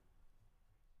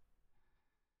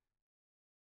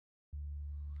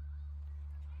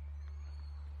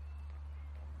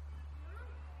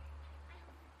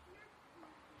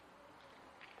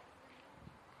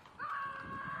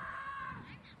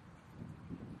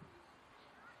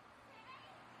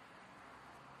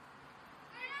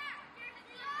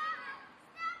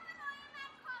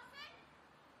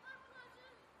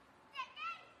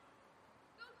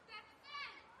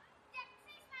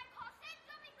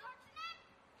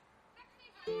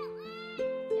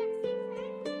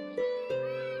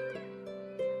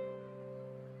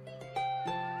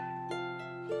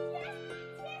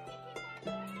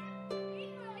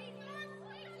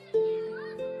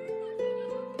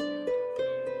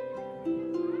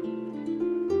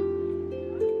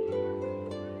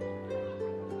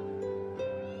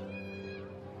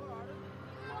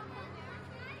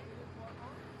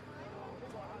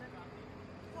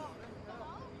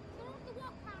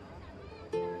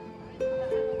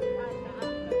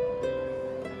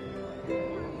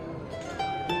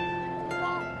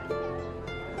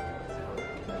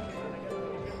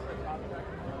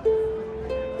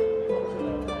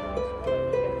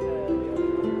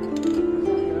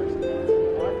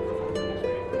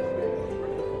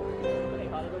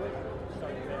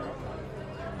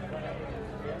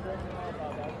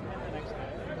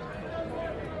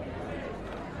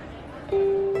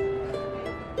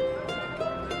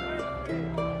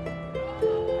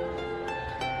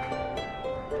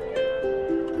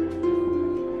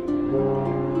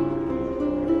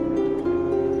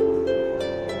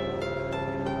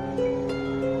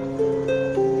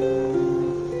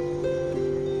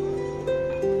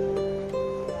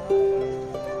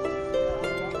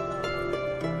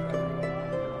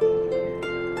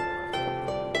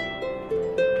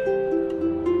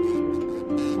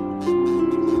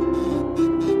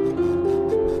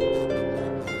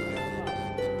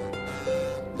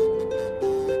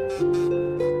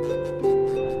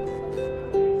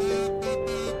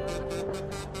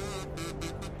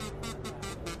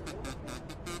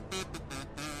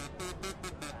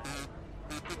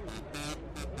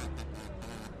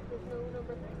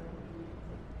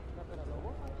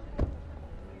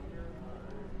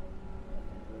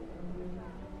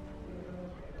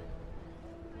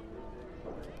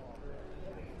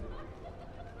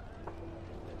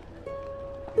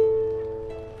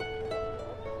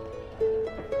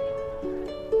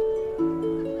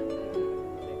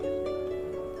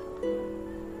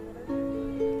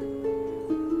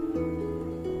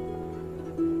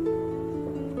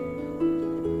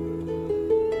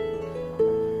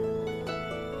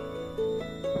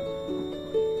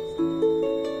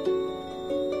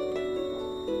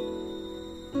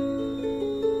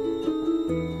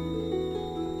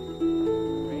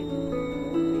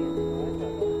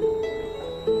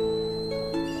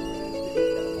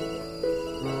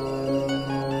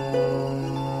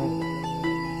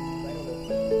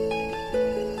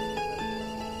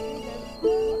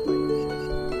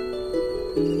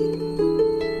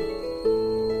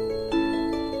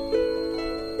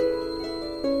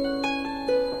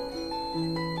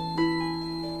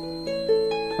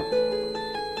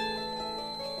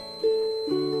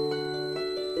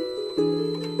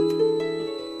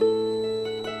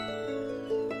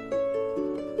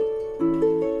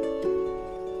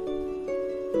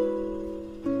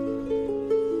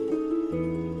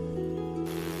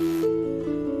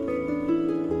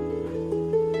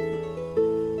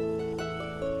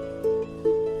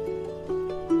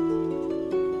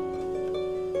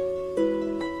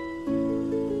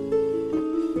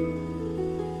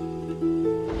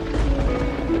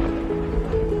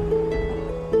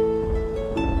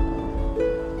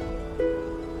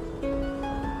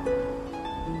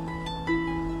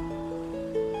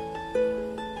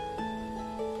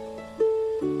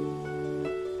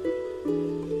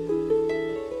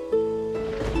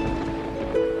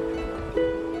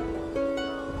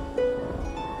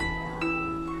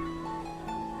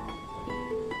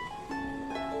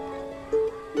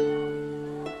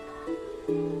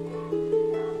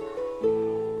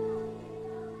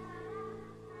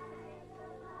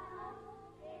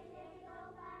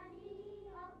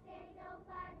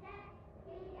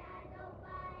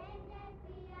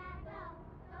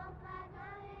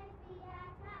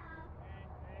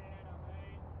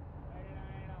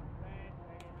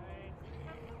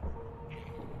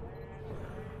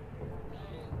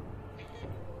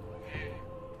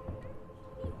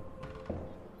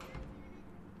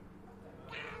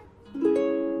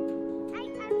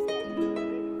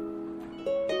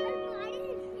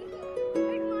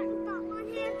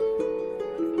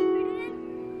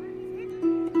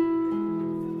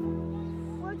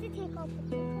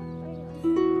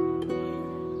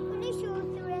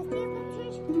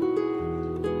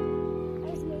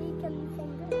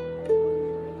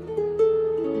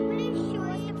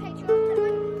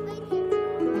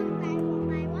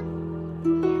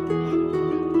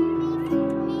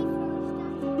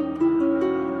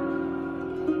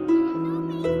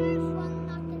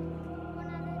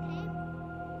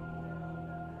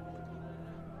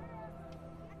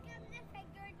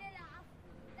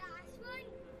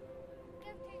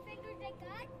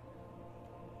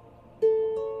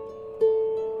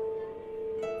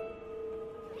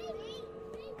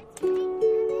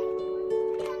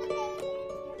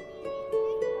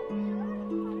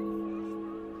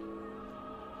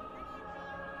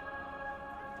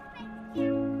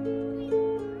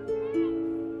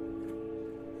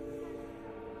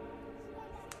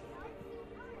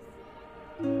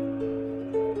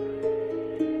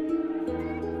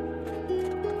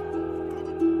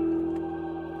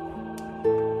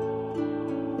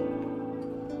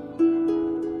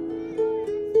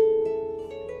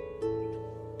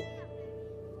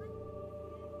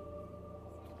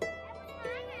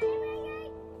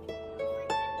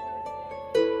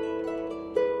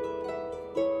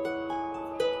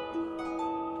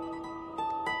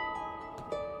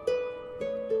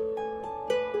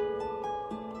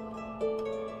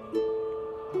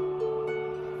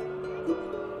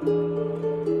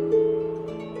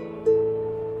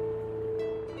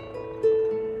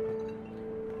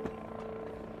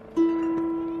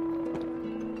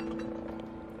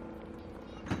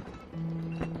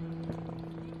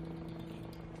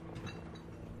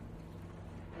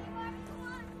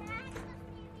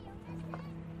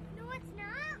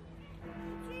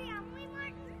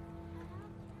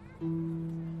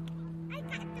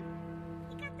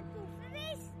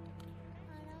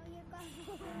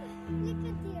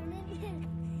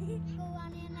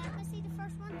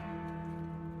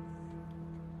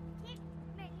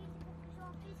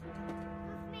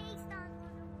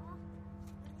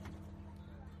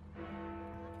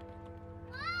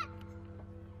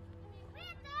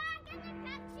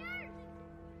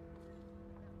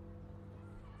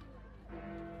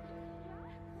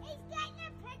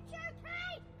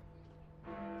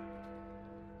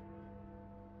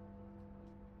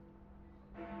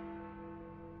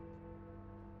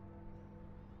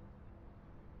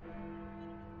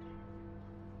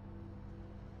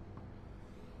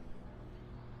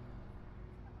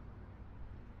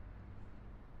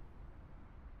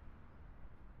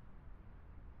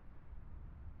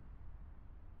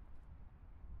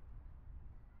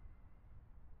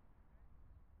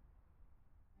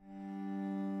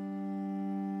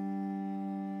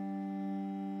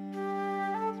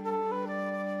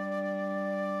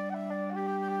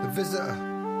 The Visitor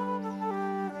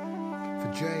for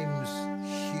James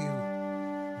Hugh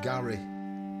Gary.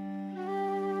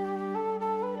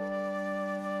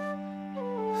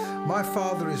 My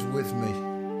father is with me.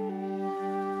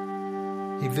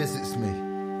 He visits me,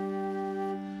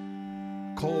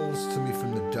 calls to me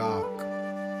from the dark,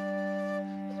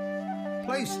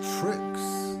 plays tricks,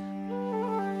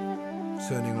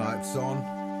 turning lights on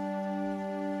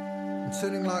and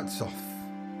turning lights off,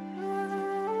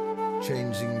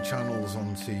 changing channels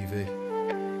on TV.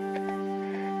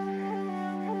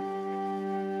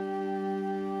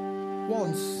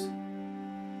 Once,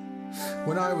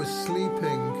 when I was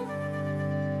sleeping,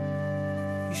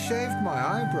 he shaved my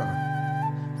eyebrow.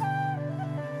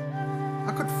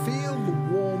 I could feel the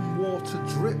warm water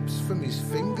drips from his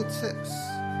fingertips,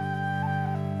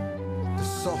 the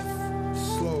soft,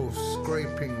 slow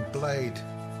scraping blade,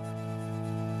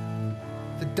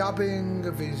 the dabbing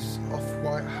of his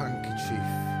off-white handkerchief,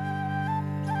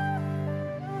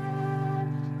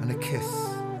 and a kiss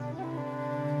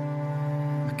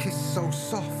so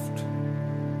soft it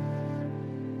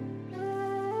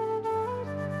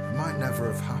might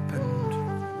never have happened.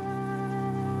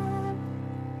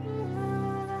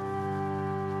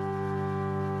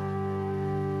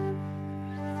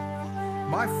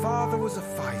 My father was a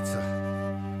fighter,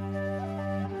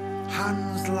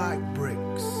 hands like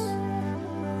bricks,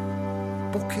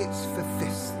 buckets for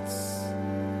fists,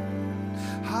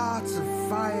 heart of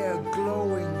fire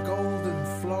glowing, golden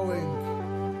flowing,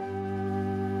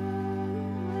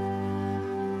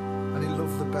 and he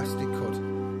loved the best he could.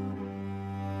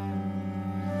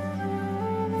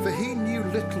 For he knew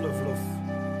little of love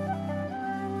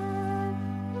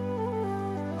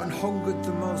and hungered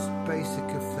the most basic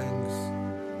of things,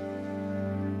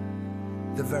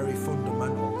 the very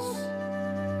fundamentals,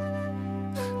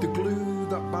 the glue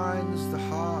that binds the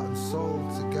heart and soul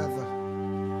together.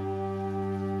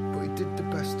 But he did the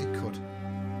best he could,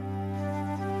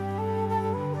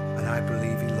 and I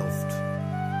believe he loved.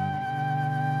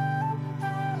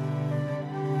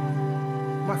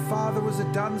 My father was a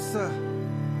dancer,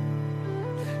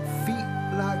 feet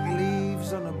like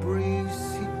leaves on a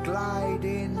breeze. He'd glide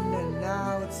in and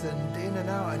out and in and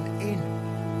out and in.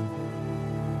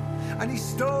 And he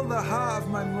stole the heart of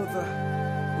my mother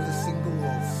with a single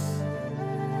waltz,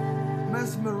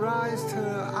 mesmerized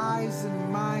her eyes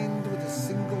and mind with a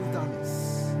single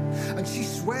dance. And she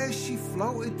swears she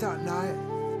floated that night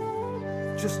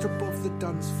just above the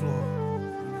dance floor.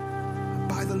 And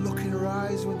by the look in her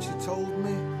eyes when she told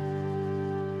me,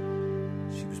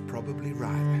 she was probably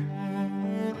right.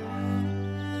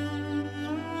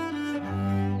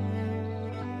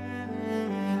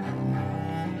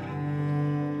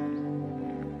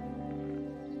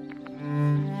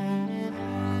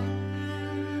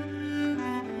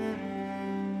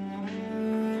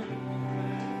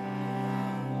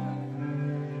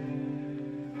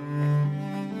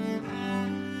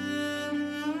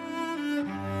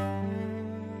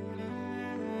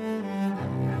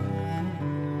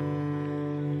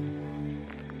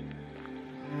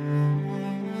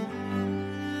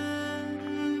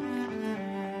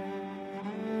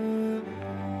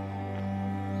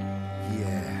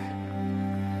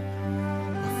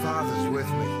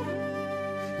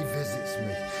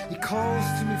 He calls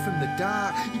to me from the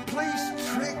dark, he plays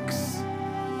tricks,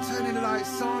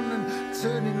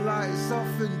 turning lights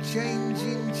off and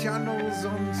changing channels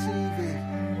on TV.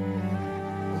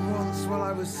 And once while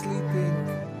I was sleeping,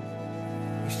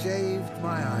 he shaved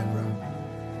my eyebrow.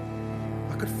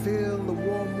 I could feel the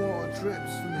warm water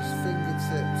drips from his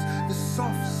fingertips, the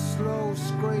soft, slow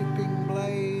scraping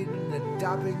blade and the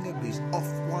dabbing of his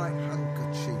off-white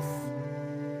handkerchief.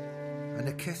 And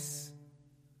a kiss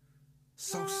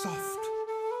so soft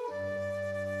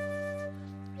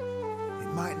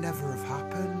it might never have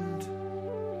happened.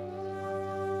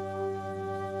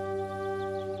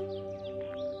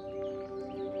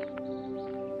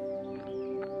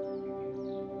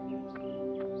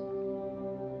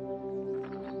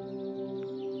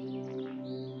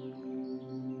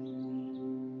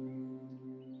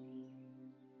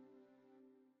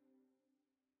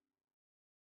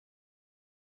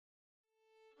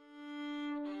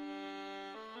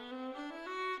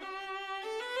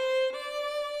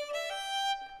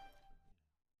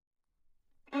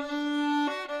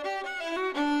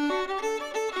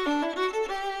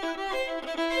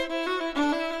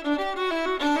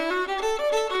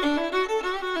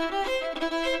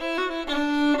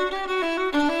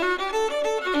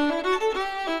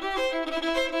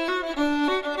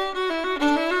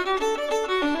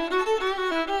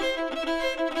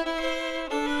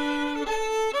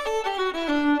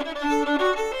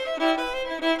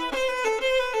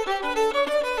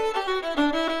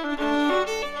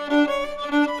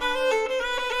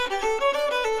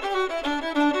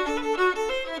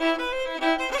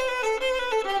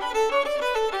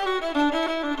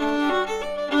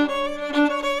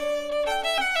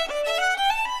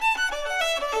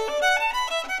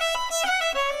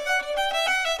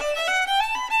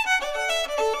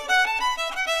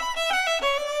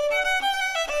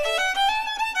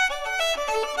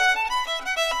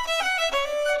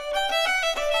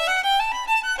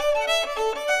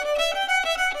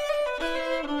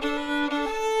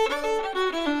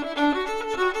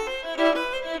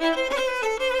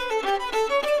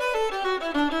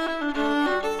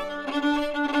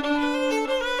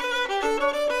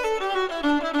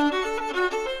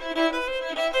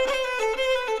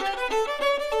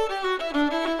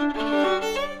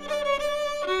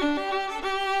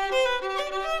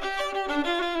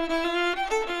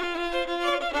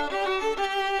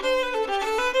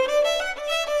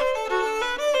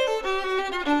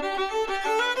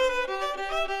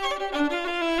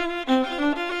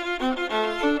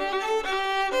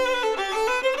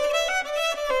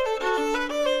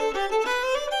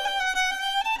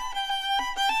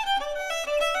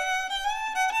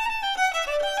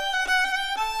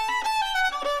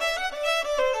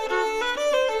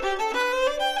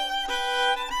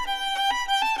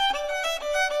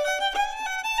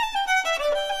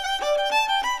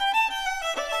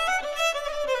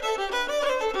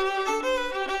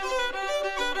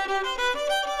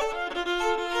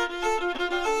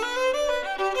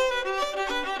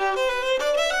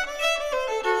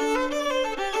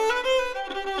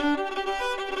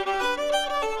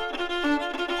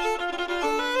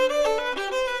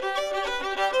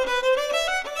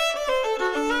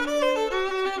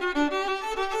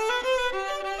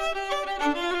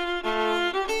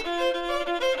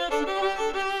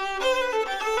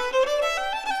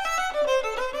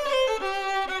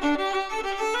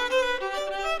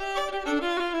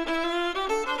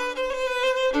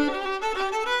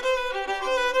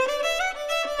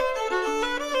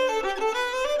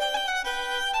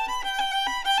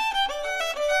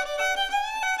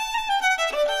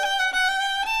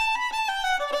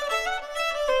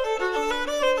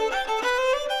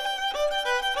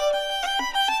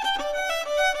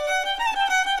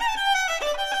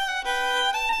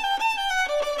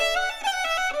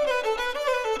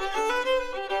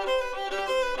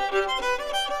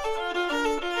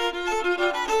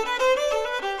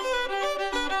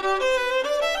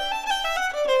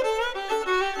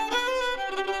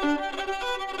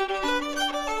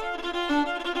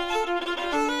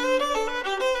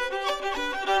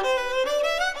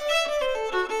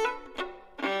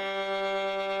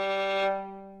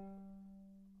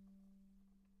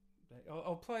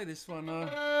 play this one.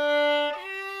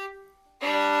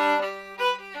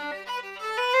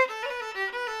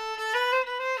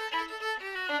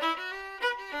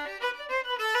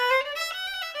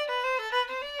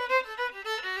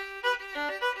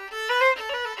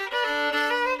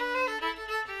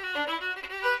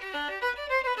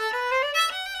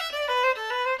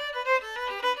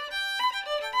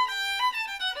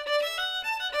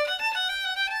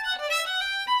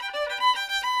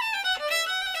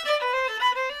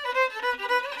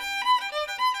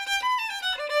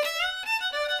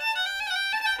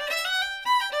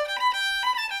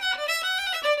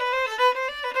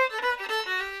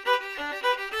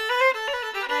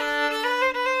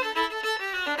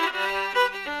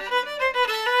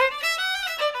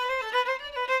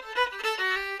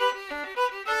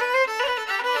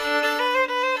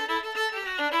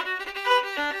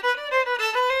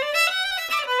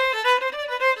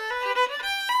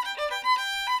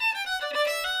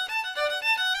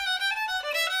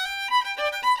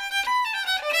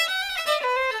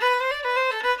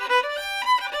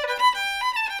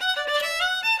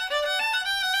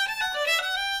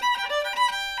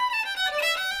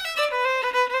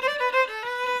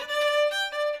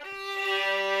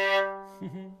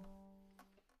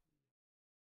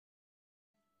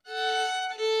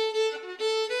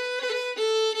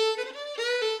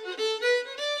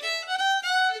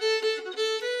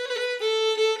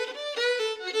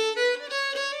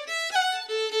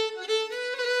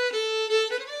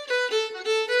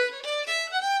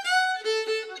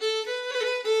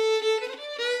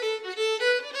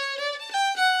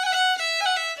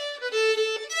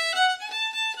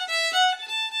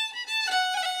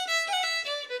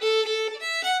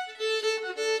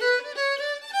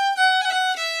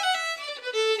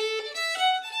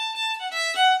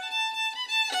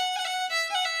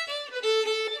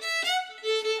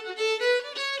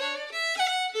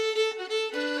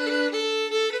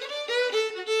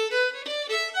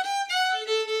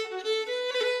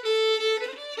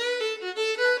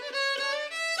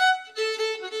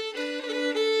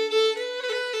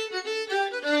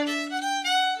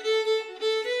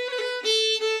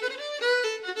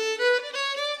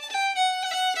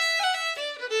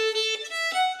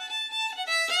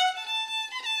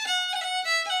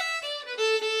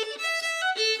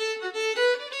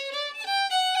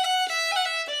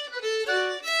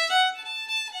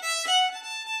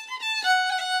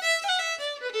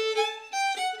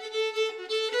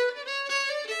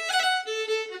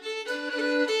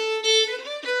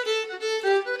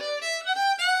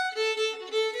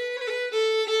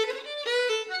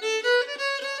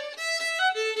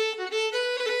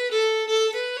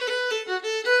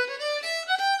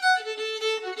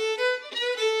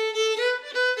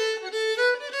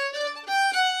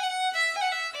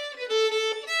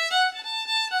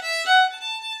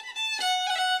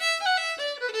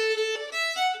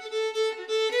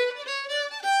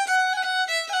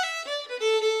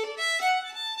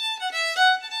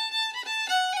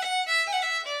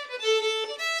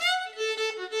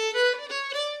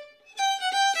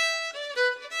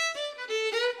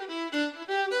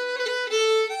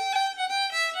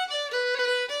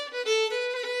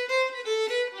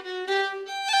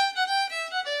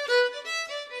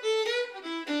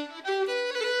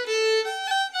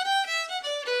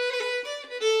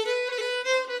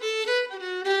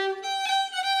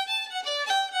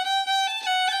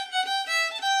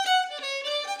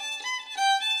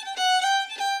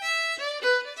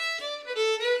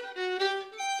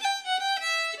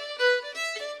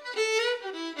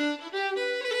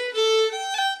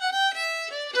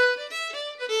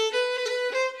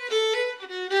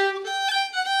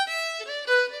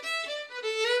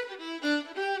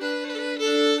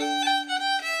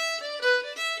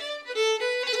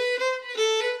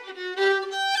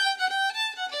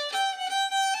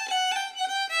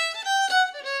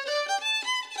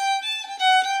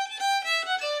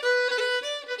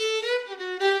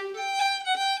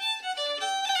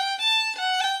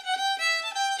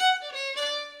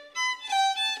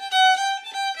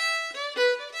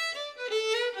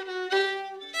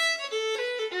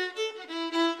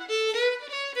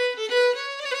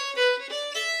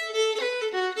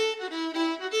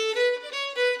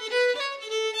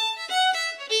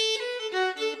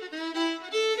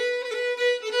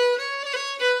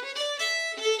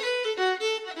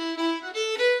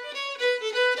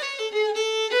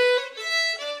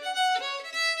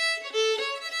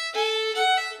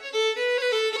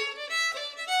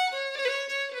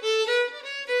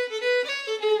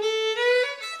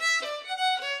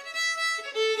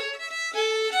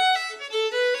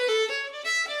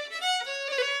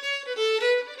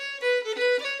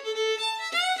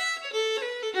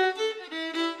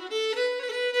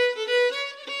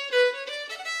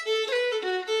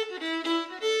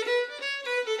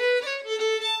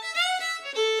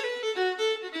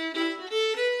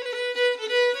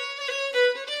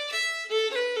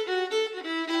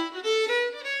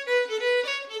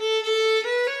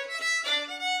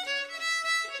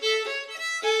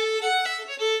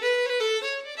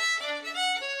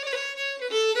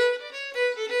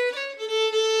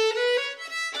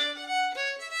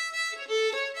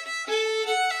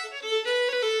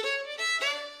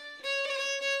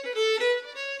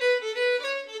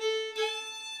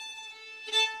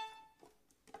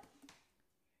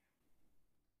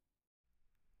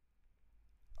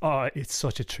 Oh, it's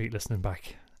such a treat listening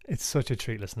back. It's such a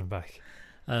treat listening back.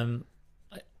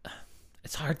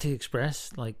 It's hard to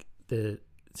express like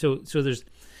so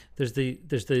there's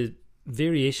the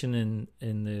variation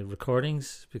in the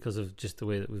recordings because of just the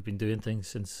way that we've been doing things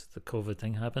since the COVID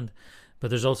thing happened, but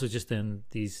there's also just then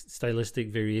these stylistic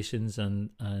variations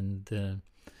and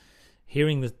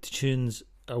hearing the tunes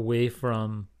away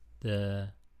from the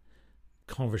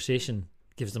conversation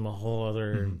gives them a whole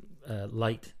other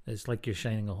light. It's like you're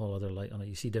shining a whole other light on it.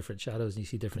 You see different shadows and you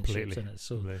see different shapes in it.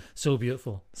 So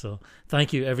beautiful. So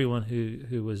thank you everyone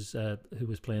who was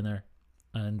playing there.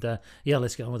 And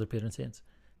let's get on with the patron saints.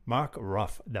 Mark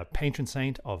Ruff, the patron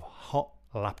saint of hot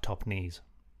laptop knees.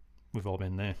 We've all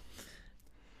been there.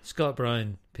 Scott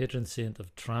Brown, patron saint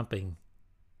of tramping.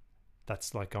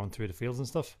 That's like going through the fields and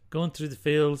stuff. Going through the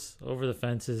fields, over the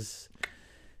fences.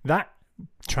 That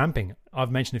tramping,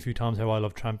 I've mentioned a few times how I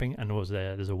love tramping, and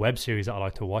there's a web series that I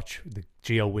like to watch, the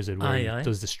Geo Wizard, where he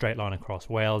does the straight line across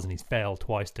Wales, and he's failed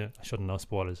twice. I shouldn't know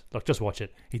spoilers. Look, just watch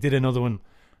it. He did another one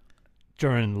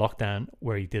during lockdown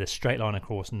where he did a straight line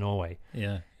across Norway.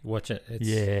 Yeah, watch it.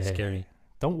 It's scary.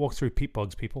 Don't walk through peat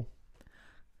bugs, people.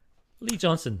 Lee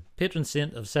Johnson, patron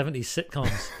saint of 70s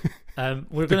sitcoms.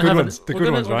 We're going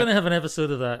to have an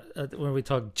episode of that where we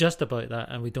talk just about that,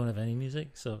 and we don't have any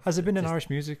music. So has it been an Irish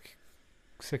music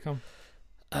sitcom?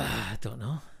 I don't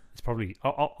know. It's probably.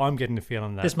 I'm getting the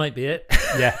feeling that this might be it.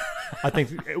 Yeah, I think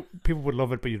people would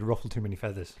love it, but you'd ruffle too many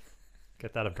feathers.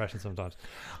 Get that impression sometimes.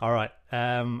 All right.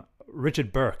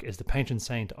 Richard Burke is the patron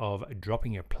saint of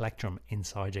dropping your plectrum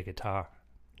inside your guitar.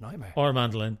 Nightmare. Or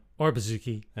mandolin. Or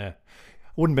bouzouki. Yeah.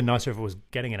 Wouldn't have been nicer if it was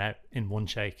getting it out in one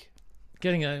shake.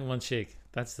 Getting it out in one shake.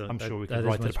 I'm sure we could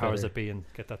write to the powers that be and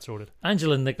get that sorted.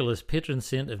 Angela Nicholas, patron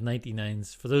saint of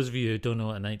 99s. For those of you who don't know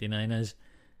what a 99 is,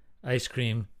 ice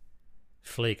cream,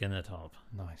 flake in the top.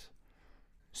 Nice.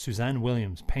 Suzanne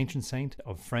Williams, patron saint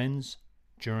of friends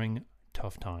during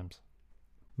tough times.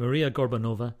 Maria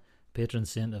Gorbanova, patron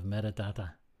saint of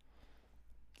metadata.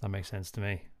 That makes sense to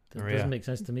me. That doesn't make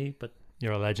sense to me, but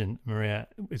you're a legend. Maria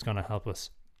is going to help us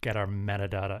get our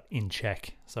it'll in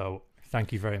check. So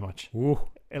thank you very much. Ooh.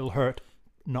 It'll hurt,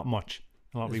 not much.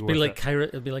 It'll be like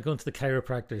it'll be like going to the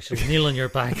chiropractor. She'll kneel on your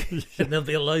back, and there'll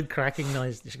be a loud cracking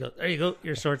noise. She'll go, "There you go,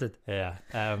 you're sorted." Yeah.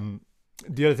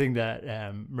 The other thing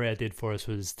that Maria did for us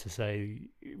was to say,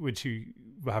 when she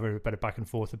were having a bit of back and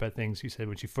forth about things, she said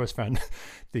when she first found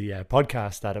the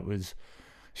podcast that it was,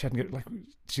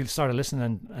 she started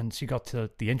listening and she got to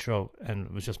the intro and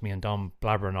it was just me and Dom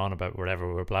blabbering on about whatever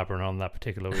we were blabbering on that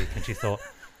particular week, and she thought,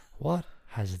 what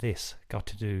has this got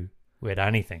to do with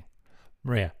anything?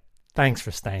 Maria, thanks for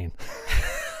staying.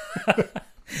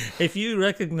 If you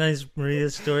recognise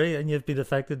Maria's story and you've been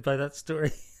affected by that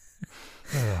story,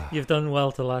 you've done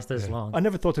well to last this long. I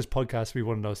never thought this podcast would be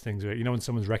one of those things where, when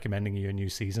someone's recommending you a new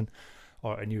season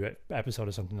or a new episode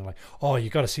or something, they're like, oh, you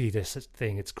got to see this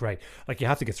thing, it's great. Like, you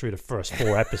have to get through the first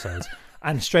 4 episodes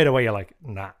and straight away you're like,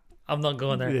 nah, I'm not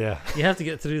going there. Yeah, you have to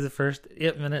get through the first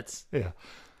 8 minutes. Yeah.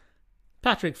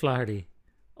 Patrick Flaherty,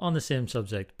 on the same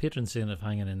subject, patron saint of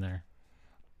hanging in there.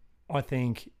 I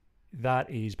think that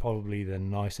is probably the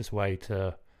nicest way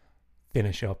to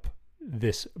finish up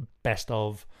this best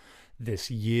of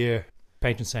this year.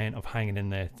 Patron saint of hanging in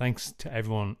there. Thanks to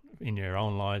everyone in your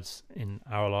own lives, in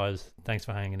our lives. Thanks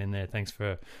for hanging in there. Thanks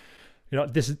for,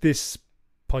 this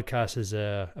podcast is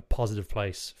a positive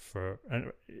place for,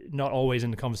 and not always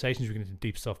in the conversations we get into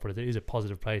deep stuff, but it is a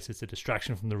positive place. It's a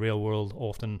distraction from the real world.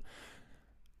 Often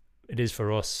it is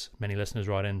for us. Many listeners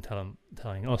write in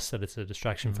telling us that it's a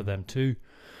distraction for them too.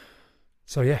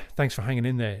 So yeah, thanks for hanging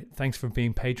in there. Thanks for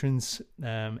being patrons.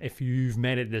 If you've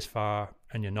made it this far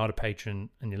and you're not a patron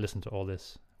and you listen to all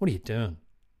this, what are you doing?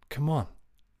 Come on.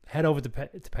 Head over to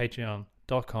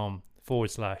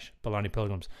patreon.com/Blarney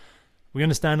Pilgrims. We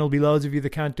understand there'll be loads of you that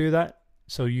can't do that.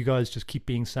 So you guys just keep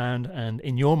being sound and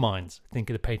in your minds, think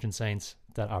of the patron saints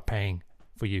that are paying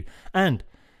for you. And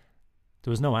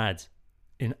there was no ads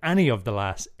in any of the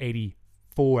last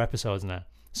 84 episodes now.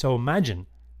 So imagine,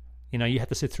 you had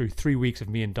to sit through 3 weeks of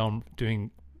me and Dom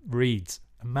doing reads.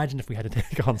 Imagine if we had to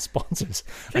take on sponsors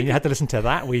and you had to listen to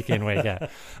that week in, week out.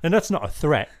 And that's not a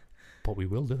threat, but we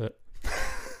will do it.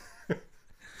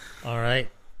 All right.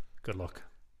 Good luck.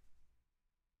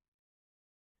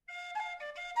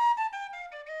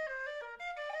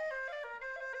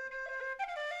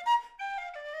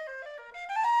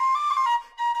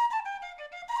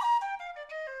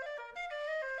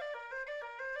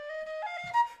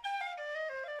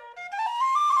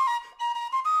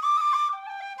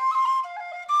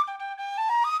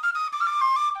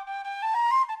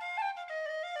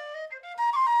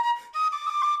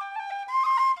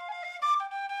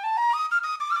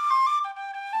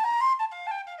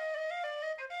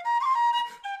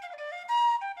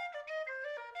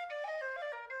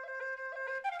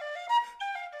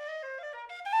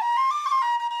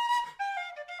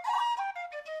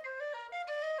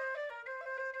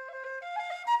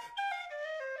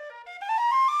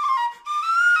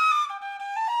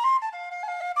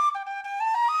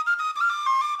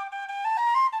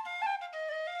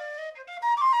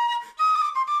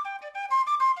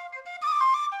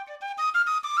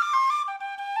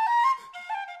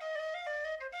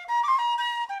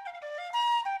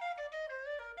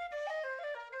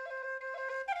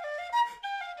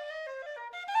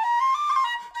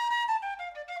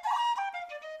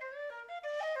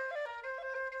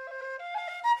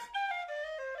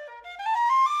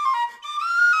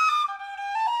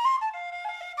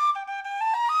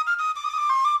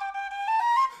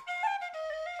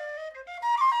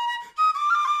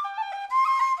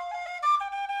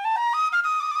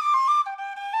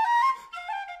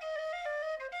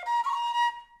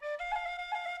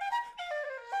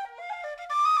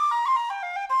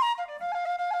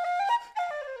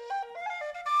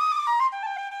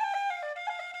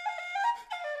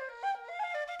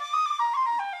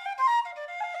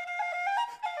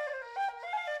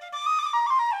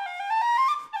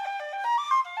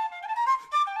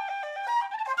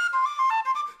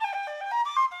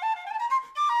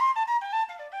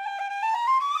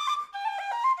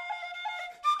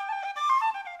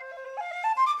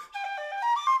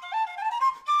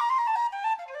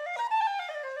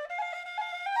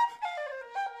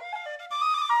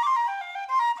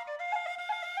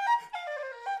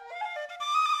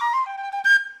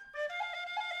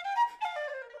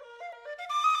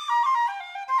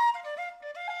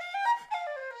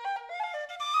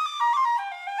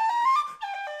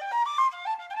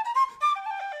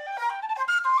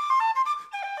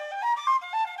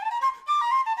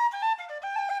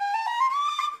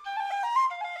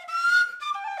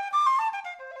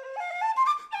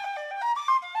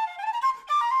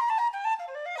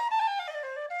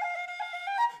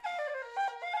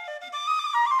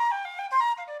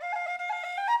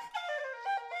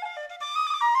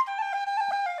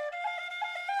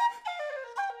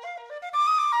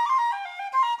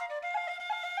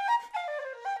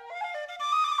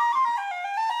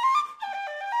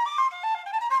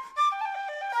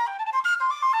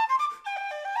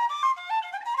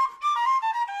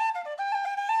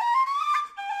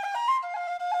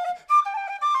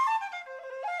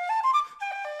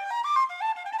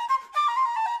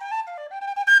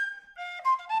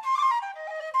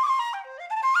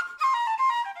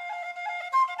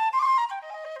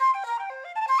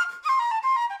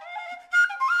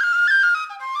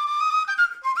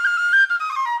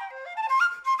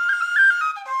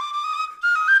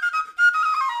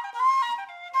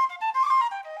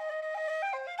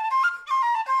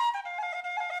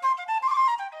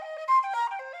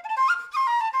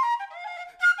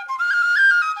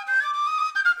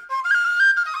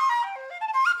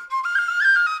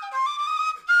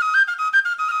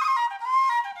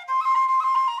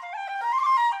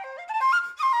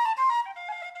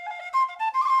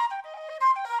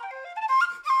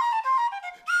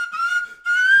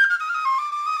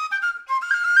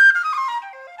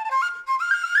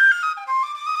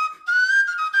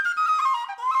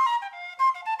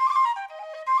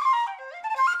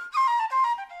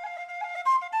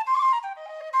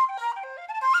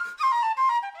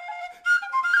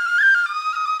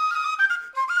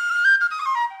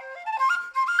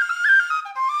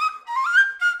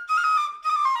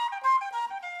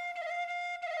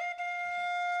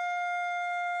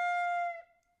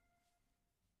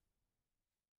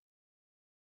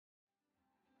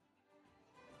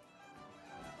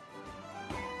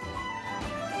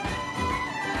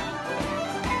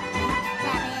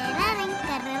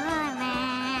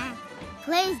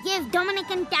 please give Dominic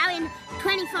and Darren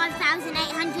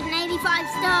 25,885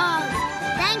 stars.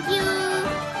 Thank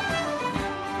you.